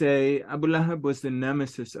would say Abu Lahab was the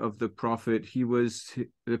nemesis of the Prophet. He was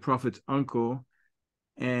the Prophet's uncle.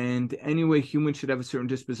 And anyway, humans should have a certain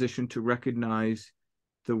disposition to recognize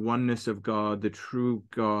the oneness of God, the true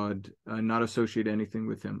God, not associate anything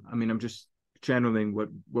with him. I'm just channeling what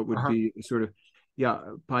would be a sort of,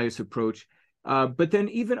 pious approach. But then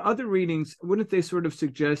even other readings, wouldn't they sort of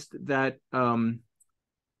suggest that,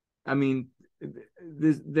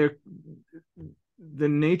 the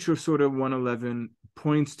nature of Surah 111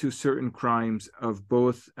 points to certain crimes of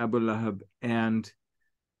both Abu Lahab and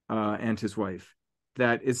his wife.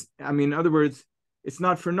 That is, in other words, it's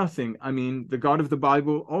not for nothing. The God of the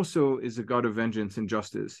Bible also is a God of vengeance and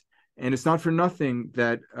justice. And it's not for nothing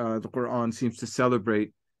that the Quran seems to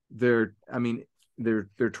celebrate their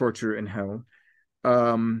torture in hell.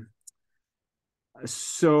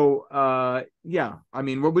 So yeah, I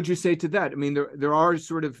mean, what would you say to that? I mean, there are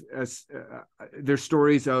sort of there's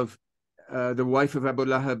stories of the wife of Abu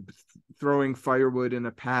Lahab throwing firewood in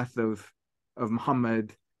the path of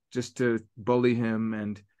Muhammad just to bully him,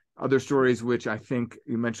 and other stories which I think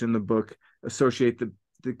you mentioned in the book associate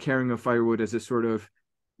the carrying of firewood as a sort of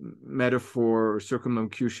metaphor or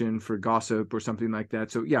circumlocution for gossip or something like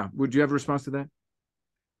that. So yeah, would you have a response to that?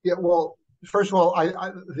 Yeah, well, first of all,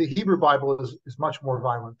 the Hebrew Bible is much more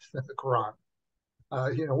violent than the Quran.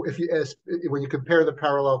 You know, if you when you compare the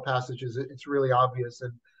parallel passages, it's really obvious.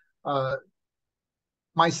 And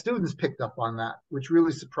my students picked up on that, which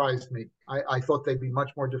really surprised me. I thought they'd be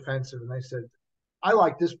much more defensive, and they said, "I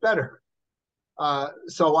like this better."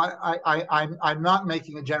 So I'm not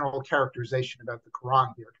making a general characterization about the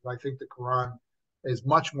Quran here, because I think the Quran is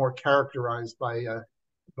much more characterized by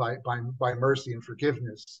mercy and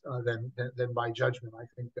forgiveness than by judgment. I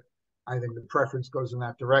think the preference goes in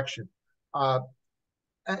that direction.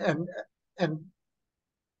 And and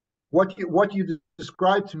what you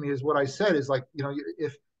described to me is what I said is like, you know,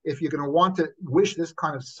 if you're going to want to wish this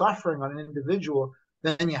kind of suffering on an individual,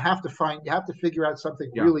 then you have to figure out something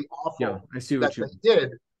really awful I see that what they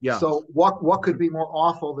did. Yeah. So what could be more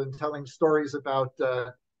awful than telling stories about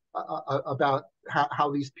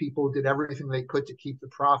how these people did everything they could to keep the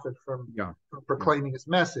prophet from proclaiming his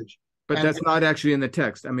message? But that's not actually in the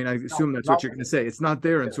text. I mean, I assume that's what you're going to say. It's not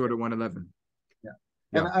there in Surah 111. Yeah.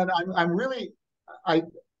 And I'm really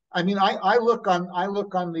I mean I look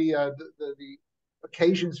on the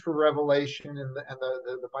occasions for revelation and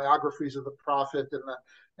the biographies of the prophet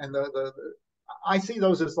and the I see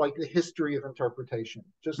those as like the history of interpretation,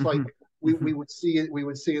 just like we would see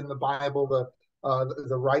in the Bible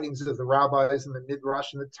the writings of the rabbis and the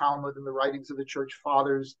Midrash and the Talmud and the writings of the church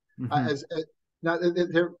fathers. Now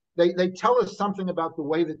they tell us something about the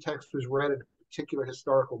way the text was read at a particular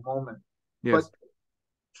historical moment, but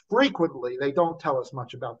frequently they don't tell us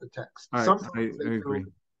much about the text. Sometimes they do,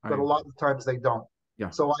 but a lot of times they don't.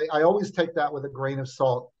 So I always take that with a grain of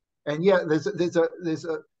salt. And yeah,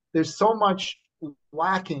 there's so much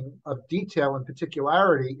lacking of detail and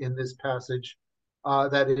particularity in this passage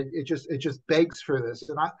that it just begs for this.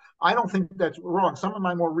 And I don't think that's wrong. Some of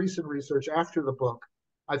my more recent research after the book,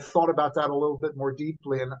 I've thought about that a little bit more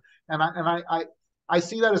deeply, and I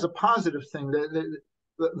see that as a positive thing.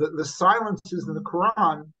 The silences in the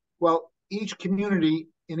Quran, well, each community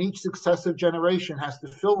in each successive generation has to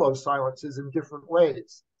fill those silences in different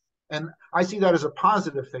ways. And I see that as a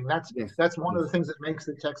positive thing. That's one of the things that makes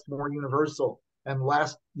the text more universal and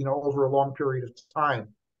last, you know, over a long period of time.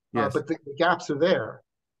 But the gaps are there.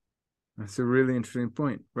 That's a really interesting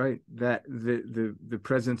point, right? That the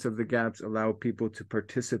presence of the gaps allow people to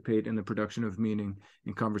participate in the production of meaning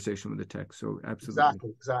in conversation with the text. So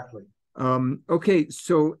absolutely. Exactly. Okay,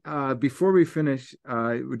 so before we finish,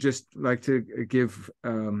 I would just like to give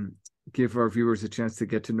our viewers a chance to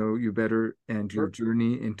get to know you better and your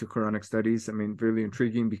journey into Quranic studies. I mean, really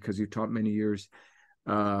intriguing because you taught many years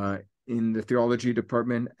in the theology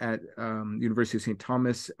department at University of St.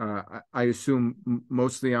 Thomas. I assume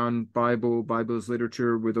mostly on Bible's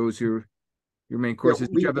literature. Were those your main courses?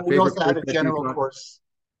 Did you have a favorite? We also had a general course.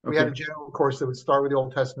 We had a general course that would start with the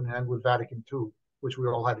Old Testament and end with Vatican II, which we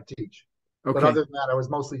all had to teach. But other than that, I was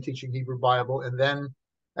mostly teaching Hebrew Bible. And then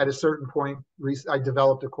at a certain point, I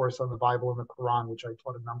developed a course on the Bible and the Quran, which I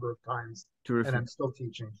taught a number of times. Terrific. And I'm still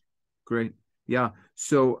teaching. Great. Yeah.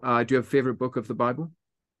 So do you have a favorite book of the Bible?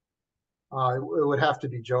 It would have to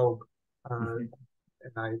be Job. And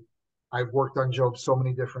I've worked on Job so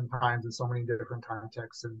many different times in so many different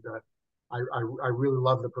contexts. And I really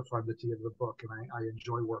love the profundity of the book, and I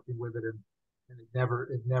enjoy working with it. And it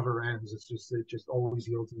never ends. It just always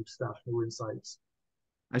yields new stuff, new insights.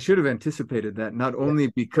 I should have anticipated that, not only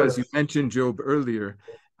because you mentioned Job earlier,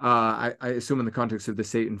 I assume in the context of the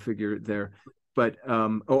Satan figure there, but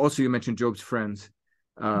also you mentioned Job's friends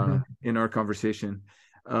in our conversation,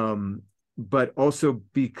 but also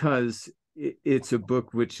because it's a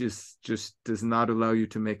book which is just does not allow you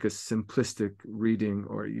to make a simplistic reading,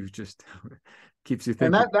 or you just keeps you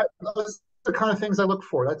thinking. And that's the kind of things I look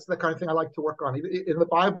for. That's the kind of thing I like to work on. In the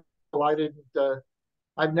Bible,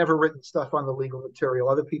 I've never written stuff on the legal material.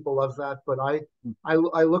 Other people love that, but I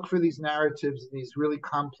look for these narratives, these really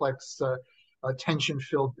complex,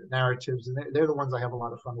 tension-filled narratives, and they're the ones I have a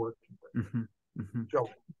lot of fun working with. Joe.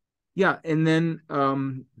 Yeah, and then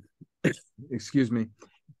excuse me.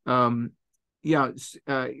 Could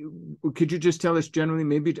you just tell us generally?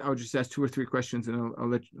 Maybe I'll just ask 2 or 3 questions, and I'll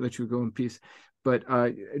let you go in peace. But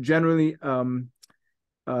generally,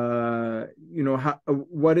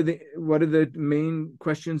 what are the main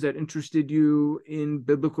questions that interested you in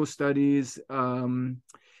biblical studies? I'm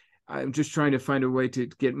just trying to find a way to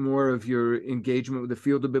get more of your engagement with the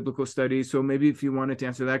field of biblical studies. So maybe if you wanted to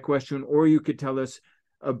answer that question, or you could tell us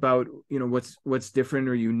about what's different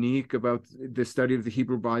or unique about the study of the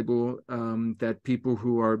Hebrew Bible, that people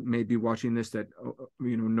who are maybe watching this that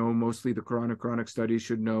know mostly the Quranic studies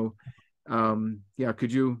should know.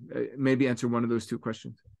 Could you maybe answer one of those two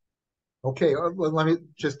questions? Okay, let me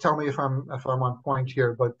just tell me if I'm on point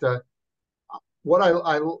here. But what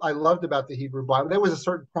I loved about the Hebrew Bible, there was a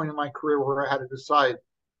certain point in my career where I had to decide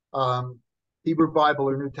Hebrew Bible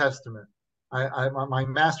or New Testament. My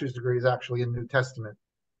master's degree is actually in New Testament,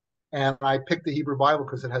 and I picked the Hebrew Bible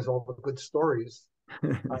because it has all the good stories.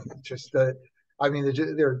 Not to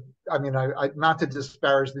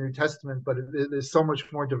disparage the New Testament, but there's so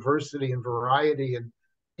much more diversity and variety and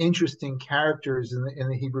interesting characters in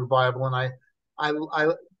the Hebrew Bible. And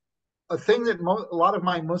a thing that a lot of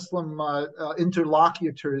my Muslim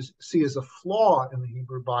interlocutors see as a flaw in the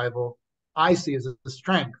Hebrew Bible, I see as a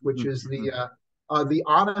strength, which is the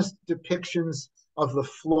honest depictions of the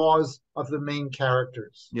flaws of the main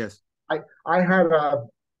characters. Yes, I had a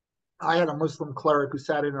Muslim cleric who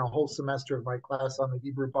sat in a whole semester of my class on the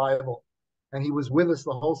Hebrew Bible, and he was with us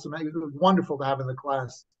the whole semester. It was wonderful to have in the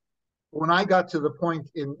class. When I got to the point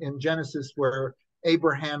in Genesis where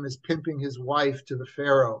Abraham is pimping his wife to the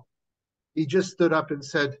Pharaoh, he just stood up and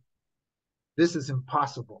said, "This is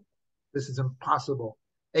impossible. This is impossible.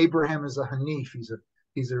 Abraham is a Hanif. He's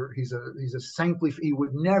a saintly. He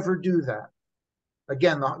would never do that."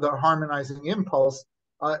 Again, the harmonizing impulse,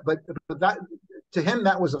 but that to him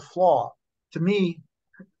that was a flaw. To me,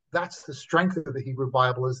 that's the strength of the Hebrew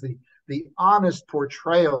Bible, is the honest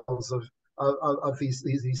portrayals of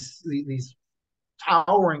these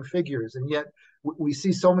towering figures, and yet we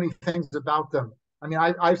see so many things about them. I mean,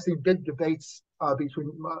 I've seen big debates between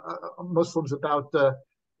Muslims about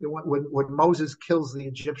when Moses kills the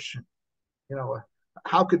Egyptian.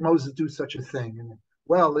 How could Moses do such a thing? And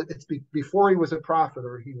well, it's before he was a prophet,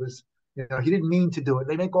 or he was, he didn't mean to do it.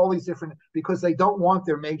 They make all these different, because they don't want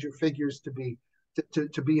their major figures to be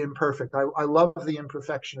imperfect. I love the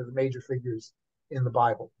imperfection of the major figures in the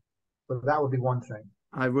Bible. So that would be one thing.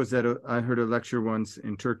 I heard a lecture once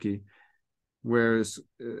in Turkey, where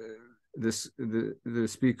the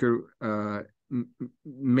speaker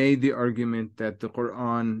made the argument that the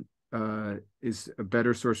Quran is a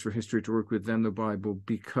better source for history to work with than the Bible,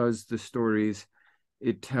 because the stories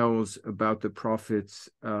it tells about the prophets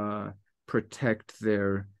protect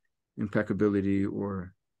their impeccability,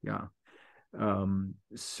 or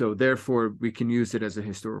so therefore we can use it as a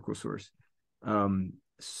historical sourse. And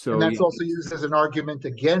that's also used as an argument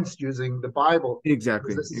against using the Bible.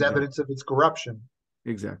 Exactly. This is evidence of its corruption.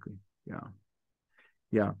 Exactly.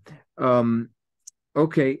 Yeah.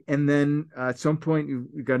 Okay. And then at some point you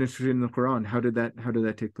got interested in the Quran. How did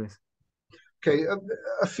that take place? Okay.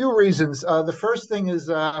 A few reasons. The first thing is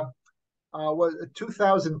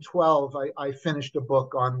 2012, I finished a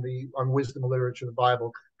book on wisdom literature, the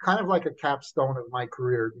Bible, kind of like a capstone of my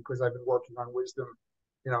career, because I've been working on wisdom,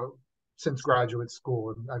 since graduate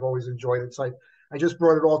school, and I've always enjoyed it. So I just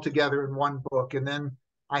brought it all together in one book, and then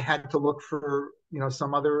I had to look for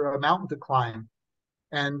some other mountain to climb,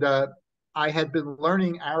 and I had been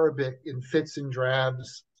learning Arabic in fits and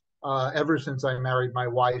drabs ever since I married my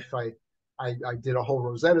wife. I did a whole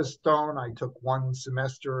Rosetta Stone. I took one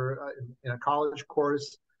semester in a college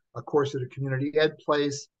course, a course at a community ed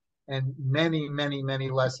place, and many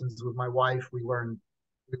lessons with my wife. We learned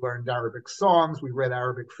Arabic songs. We read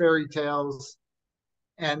Arabic fairy tales.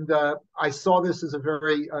 And I saw this as a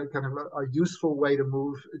very kind of a useful way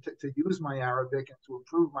to use my Arabic and to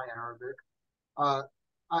improve my Arabic.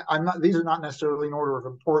 These are not necessarily in order of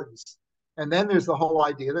importance. And then there's the whole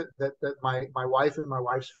idea that my wife and my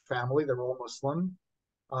wife's family, they're all Muslim.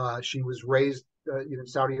 She was raised in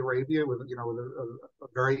Saudi Arabia with a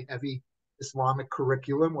very heavy Islamic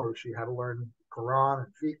curriculum where she had to learn Qur'an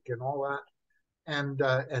and fiqh and all that.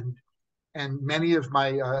 And many of my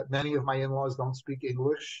in-laws don't speak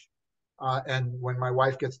English, and when my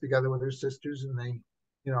wife gets together with her sisters and they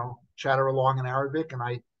chatter along in Arabic, and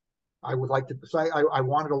I would like to, so I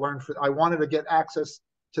wanted to learn, I wanted to get access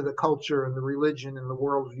to the culture and the religion and the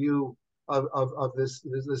worldview of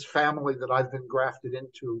this family that I've been grafted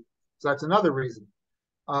into. So that's another reason.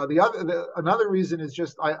 Another reason is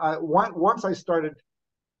just once I started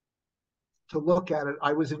to look at it,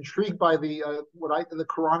 I was intrigued by the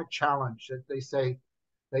Quranic challenge that they say,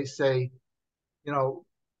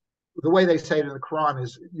 the way they say it in the Quran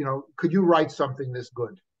is, could you write something this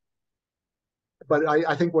good? but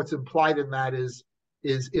I think what's implied in that is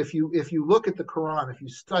if you look at the Quran, if you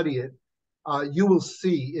study it, you will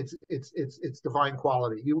see its divine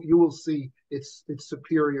quality. You will see its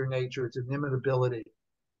superior nature, its inimitability.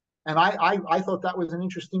 And I thought that was an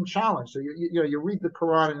interesting challenge. So you read the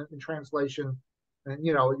Quran in translation, and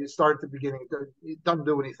you start at the beginning. It doesn't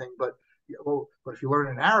do anything, but if you learn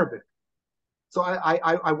in Arabic, so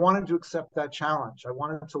I wanted to accept that challenge. I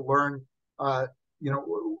wanted to learn,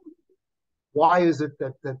 why is it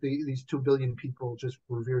that these 2 billion people just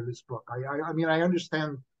revere this book? I mean, I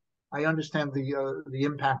understand the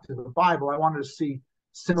impact of the Bible. I wanted to see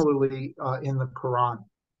similarly in the Quran.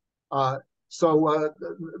 So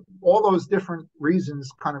all those different reasons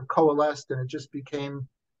kind of coalesced, and it just became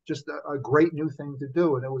just a great new thing to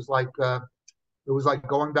do. And it was like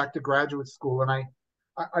going back to graduate school. And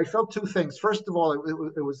I felt two things. First of all,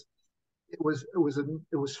 it was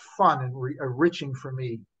fun and enriching for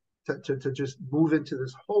me to just move into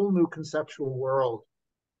this whole new conceptual world,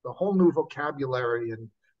 the whole new vocabulary and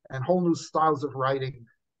whole new styles of writing.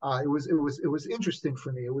 It was interesting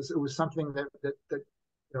for me. It was something that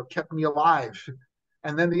kept me alive.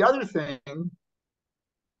 And then the other thing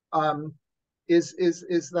is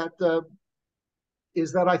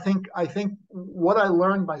that I think what I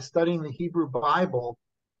learned by studying the Hebrew Bible,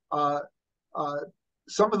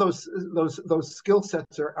 some of those skill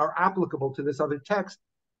sets are applicable to this other text,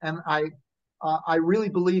 and I really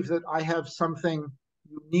believe that I have something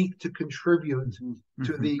unique to contribute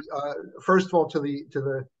to the first of all to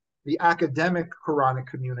the academic Quranic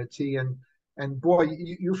community, and boy,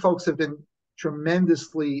 you folks have been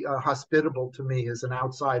tremendously hospitable to me as an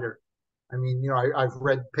outsider. I mean, I've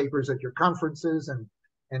read papers at your conferences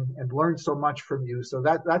and learned so much from you. So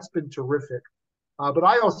that's been terrific. But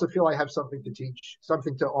I also feel I have something to teach,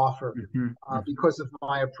 something to offer because of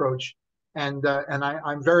my approach. And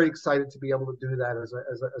I'm very excited to be able to do that as a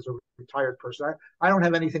retired person. I don't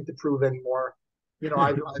have anything to prove anymore.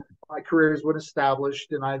 My career has been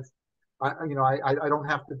established, and I don't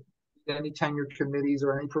have to any tenure committees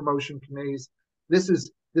or any promotion committees. This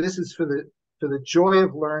is for the joy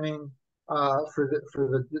of learning, for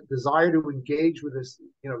the desire to engage with this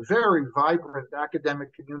very vibrant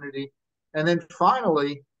academic community, and then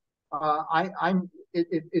finally,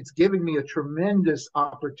 it's giving me a tremendous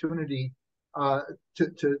opportunity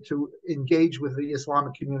to engage with the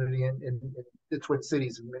Islamic community in the Twin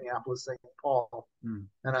Cities, in Minneapolis, St. Paul,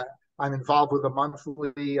 and I'm involved with a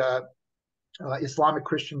monthly Islamic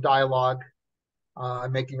Christian dialogue.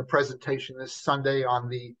 I'm making a presentation this Sunday on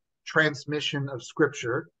the transmission of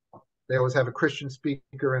Scripture. They always have a Christian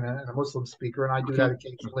speaker and a Muslim speaker, and I do that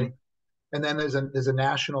occasionally. And then there's a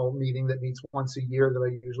national meeting that meets once a year that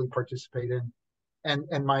I usually participate in.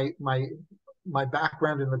 And my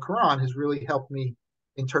background in the Quran has really helped me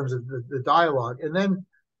in terms of the dialogue. And then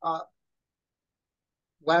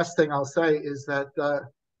last thing I'll say is that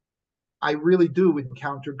I really do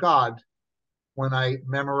encounter God when I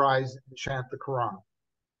memorize and chant the Quran.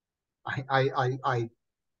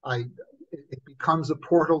 It becomes a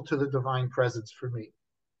portal to the divine presence for me,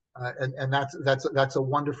 and that's a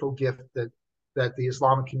wonderful gift that the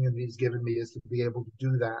Islamic community has given me, is to be able to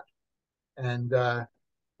do that, and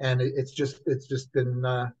it's just been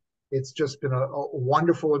a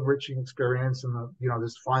wonderful, enriching experience in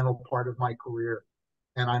this final part of my career,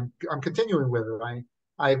 and I'm continuing with it.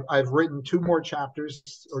 I've written 2 more chapters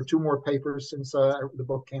or 2 more papers since the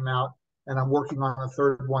book came out, and I'm working on a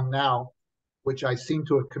 3rd one now, which I seem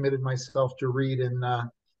to have committed myself to read in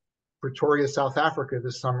Pretoria, South Africa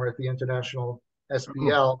this summer at the International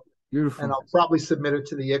SBL. Beautiful. And I'll probably submit it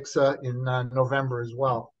to the ICSA in November as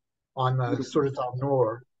well on Surat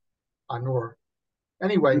al-Nur.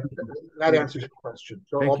 Anyway, that answers your question.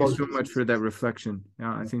 So thank you so much for that reflection.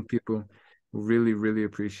 Yeah, I think people will really, really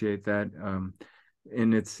appreciate that.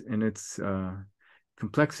 In its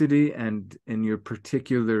complexity and in your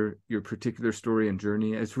particular story and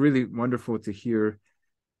journey. It's really wonderful to hear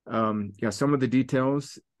some of the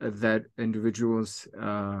details that individuals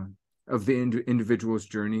of the individuals'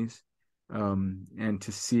 journeys, and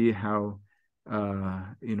to see how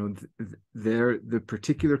the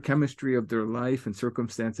particular chemistry of their life and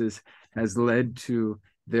circumstances has led to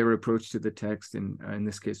their approach to the text, and in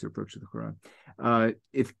this case, their approach to the Quran.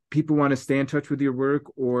 If people want to stay in touch with your work,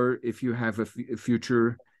 or if you have a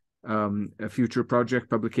future project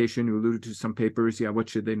publication, you alluded to some papers. What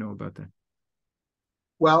should they know about that?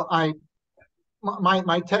 Well,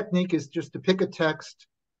 my technique is just to pick a text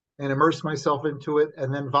and immerse myself into it,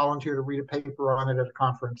 and then volunteer to read a paper on it at a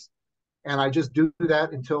conference. And I just do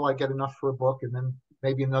that until I get enough for a book, and then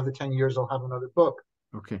maybe another 10 years I'll have another book.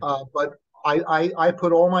 Okay. But I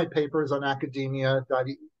put all my papers on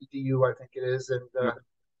academia.edu, I think it is, and Yeah.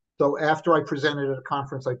 so after I presented at a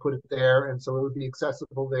conference, I put it there, and so it would be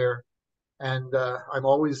accessible there. And I'm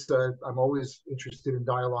always interested in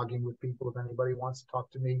dialoguing with people. If anybody wants to talk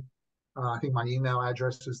to me, I think my email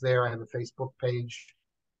address is there. I have a Facebook page.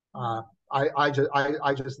 I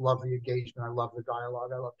just love the engagement. I love the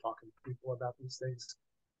dialogue. I love talking to people about these things.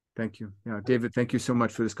 Thank you. Yeah, David, thank you so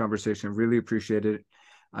much for this conversation. Really appreciate it.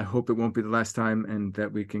 I hope it won't be the last time and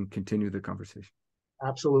that we can continue the conversation.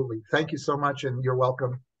 Absolutely. Thank you so much, and you're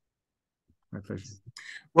welcome. My pleasure.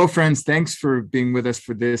 Well, friends, thanks for being with us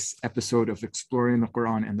for this episode of Exploring the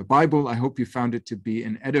Quran and the Bible. I hope you found it to be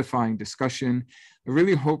an edifying discussion. I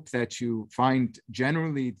really hope that you find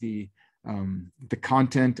generally the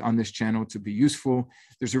content on this channel to be useful.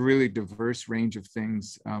 There's a really diverse range of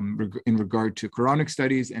things in regard to Quranic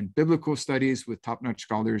studies and biblical studies with top-notch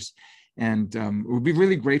scholars. And we'll be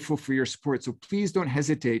really grateful for your support. So please don't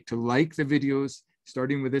hesitate to like the videos,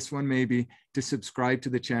 starting with this one maybe, to subscribe to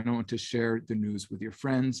the channel and to share the news with your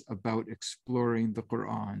friends about exploring the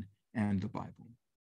Quran and the Bible.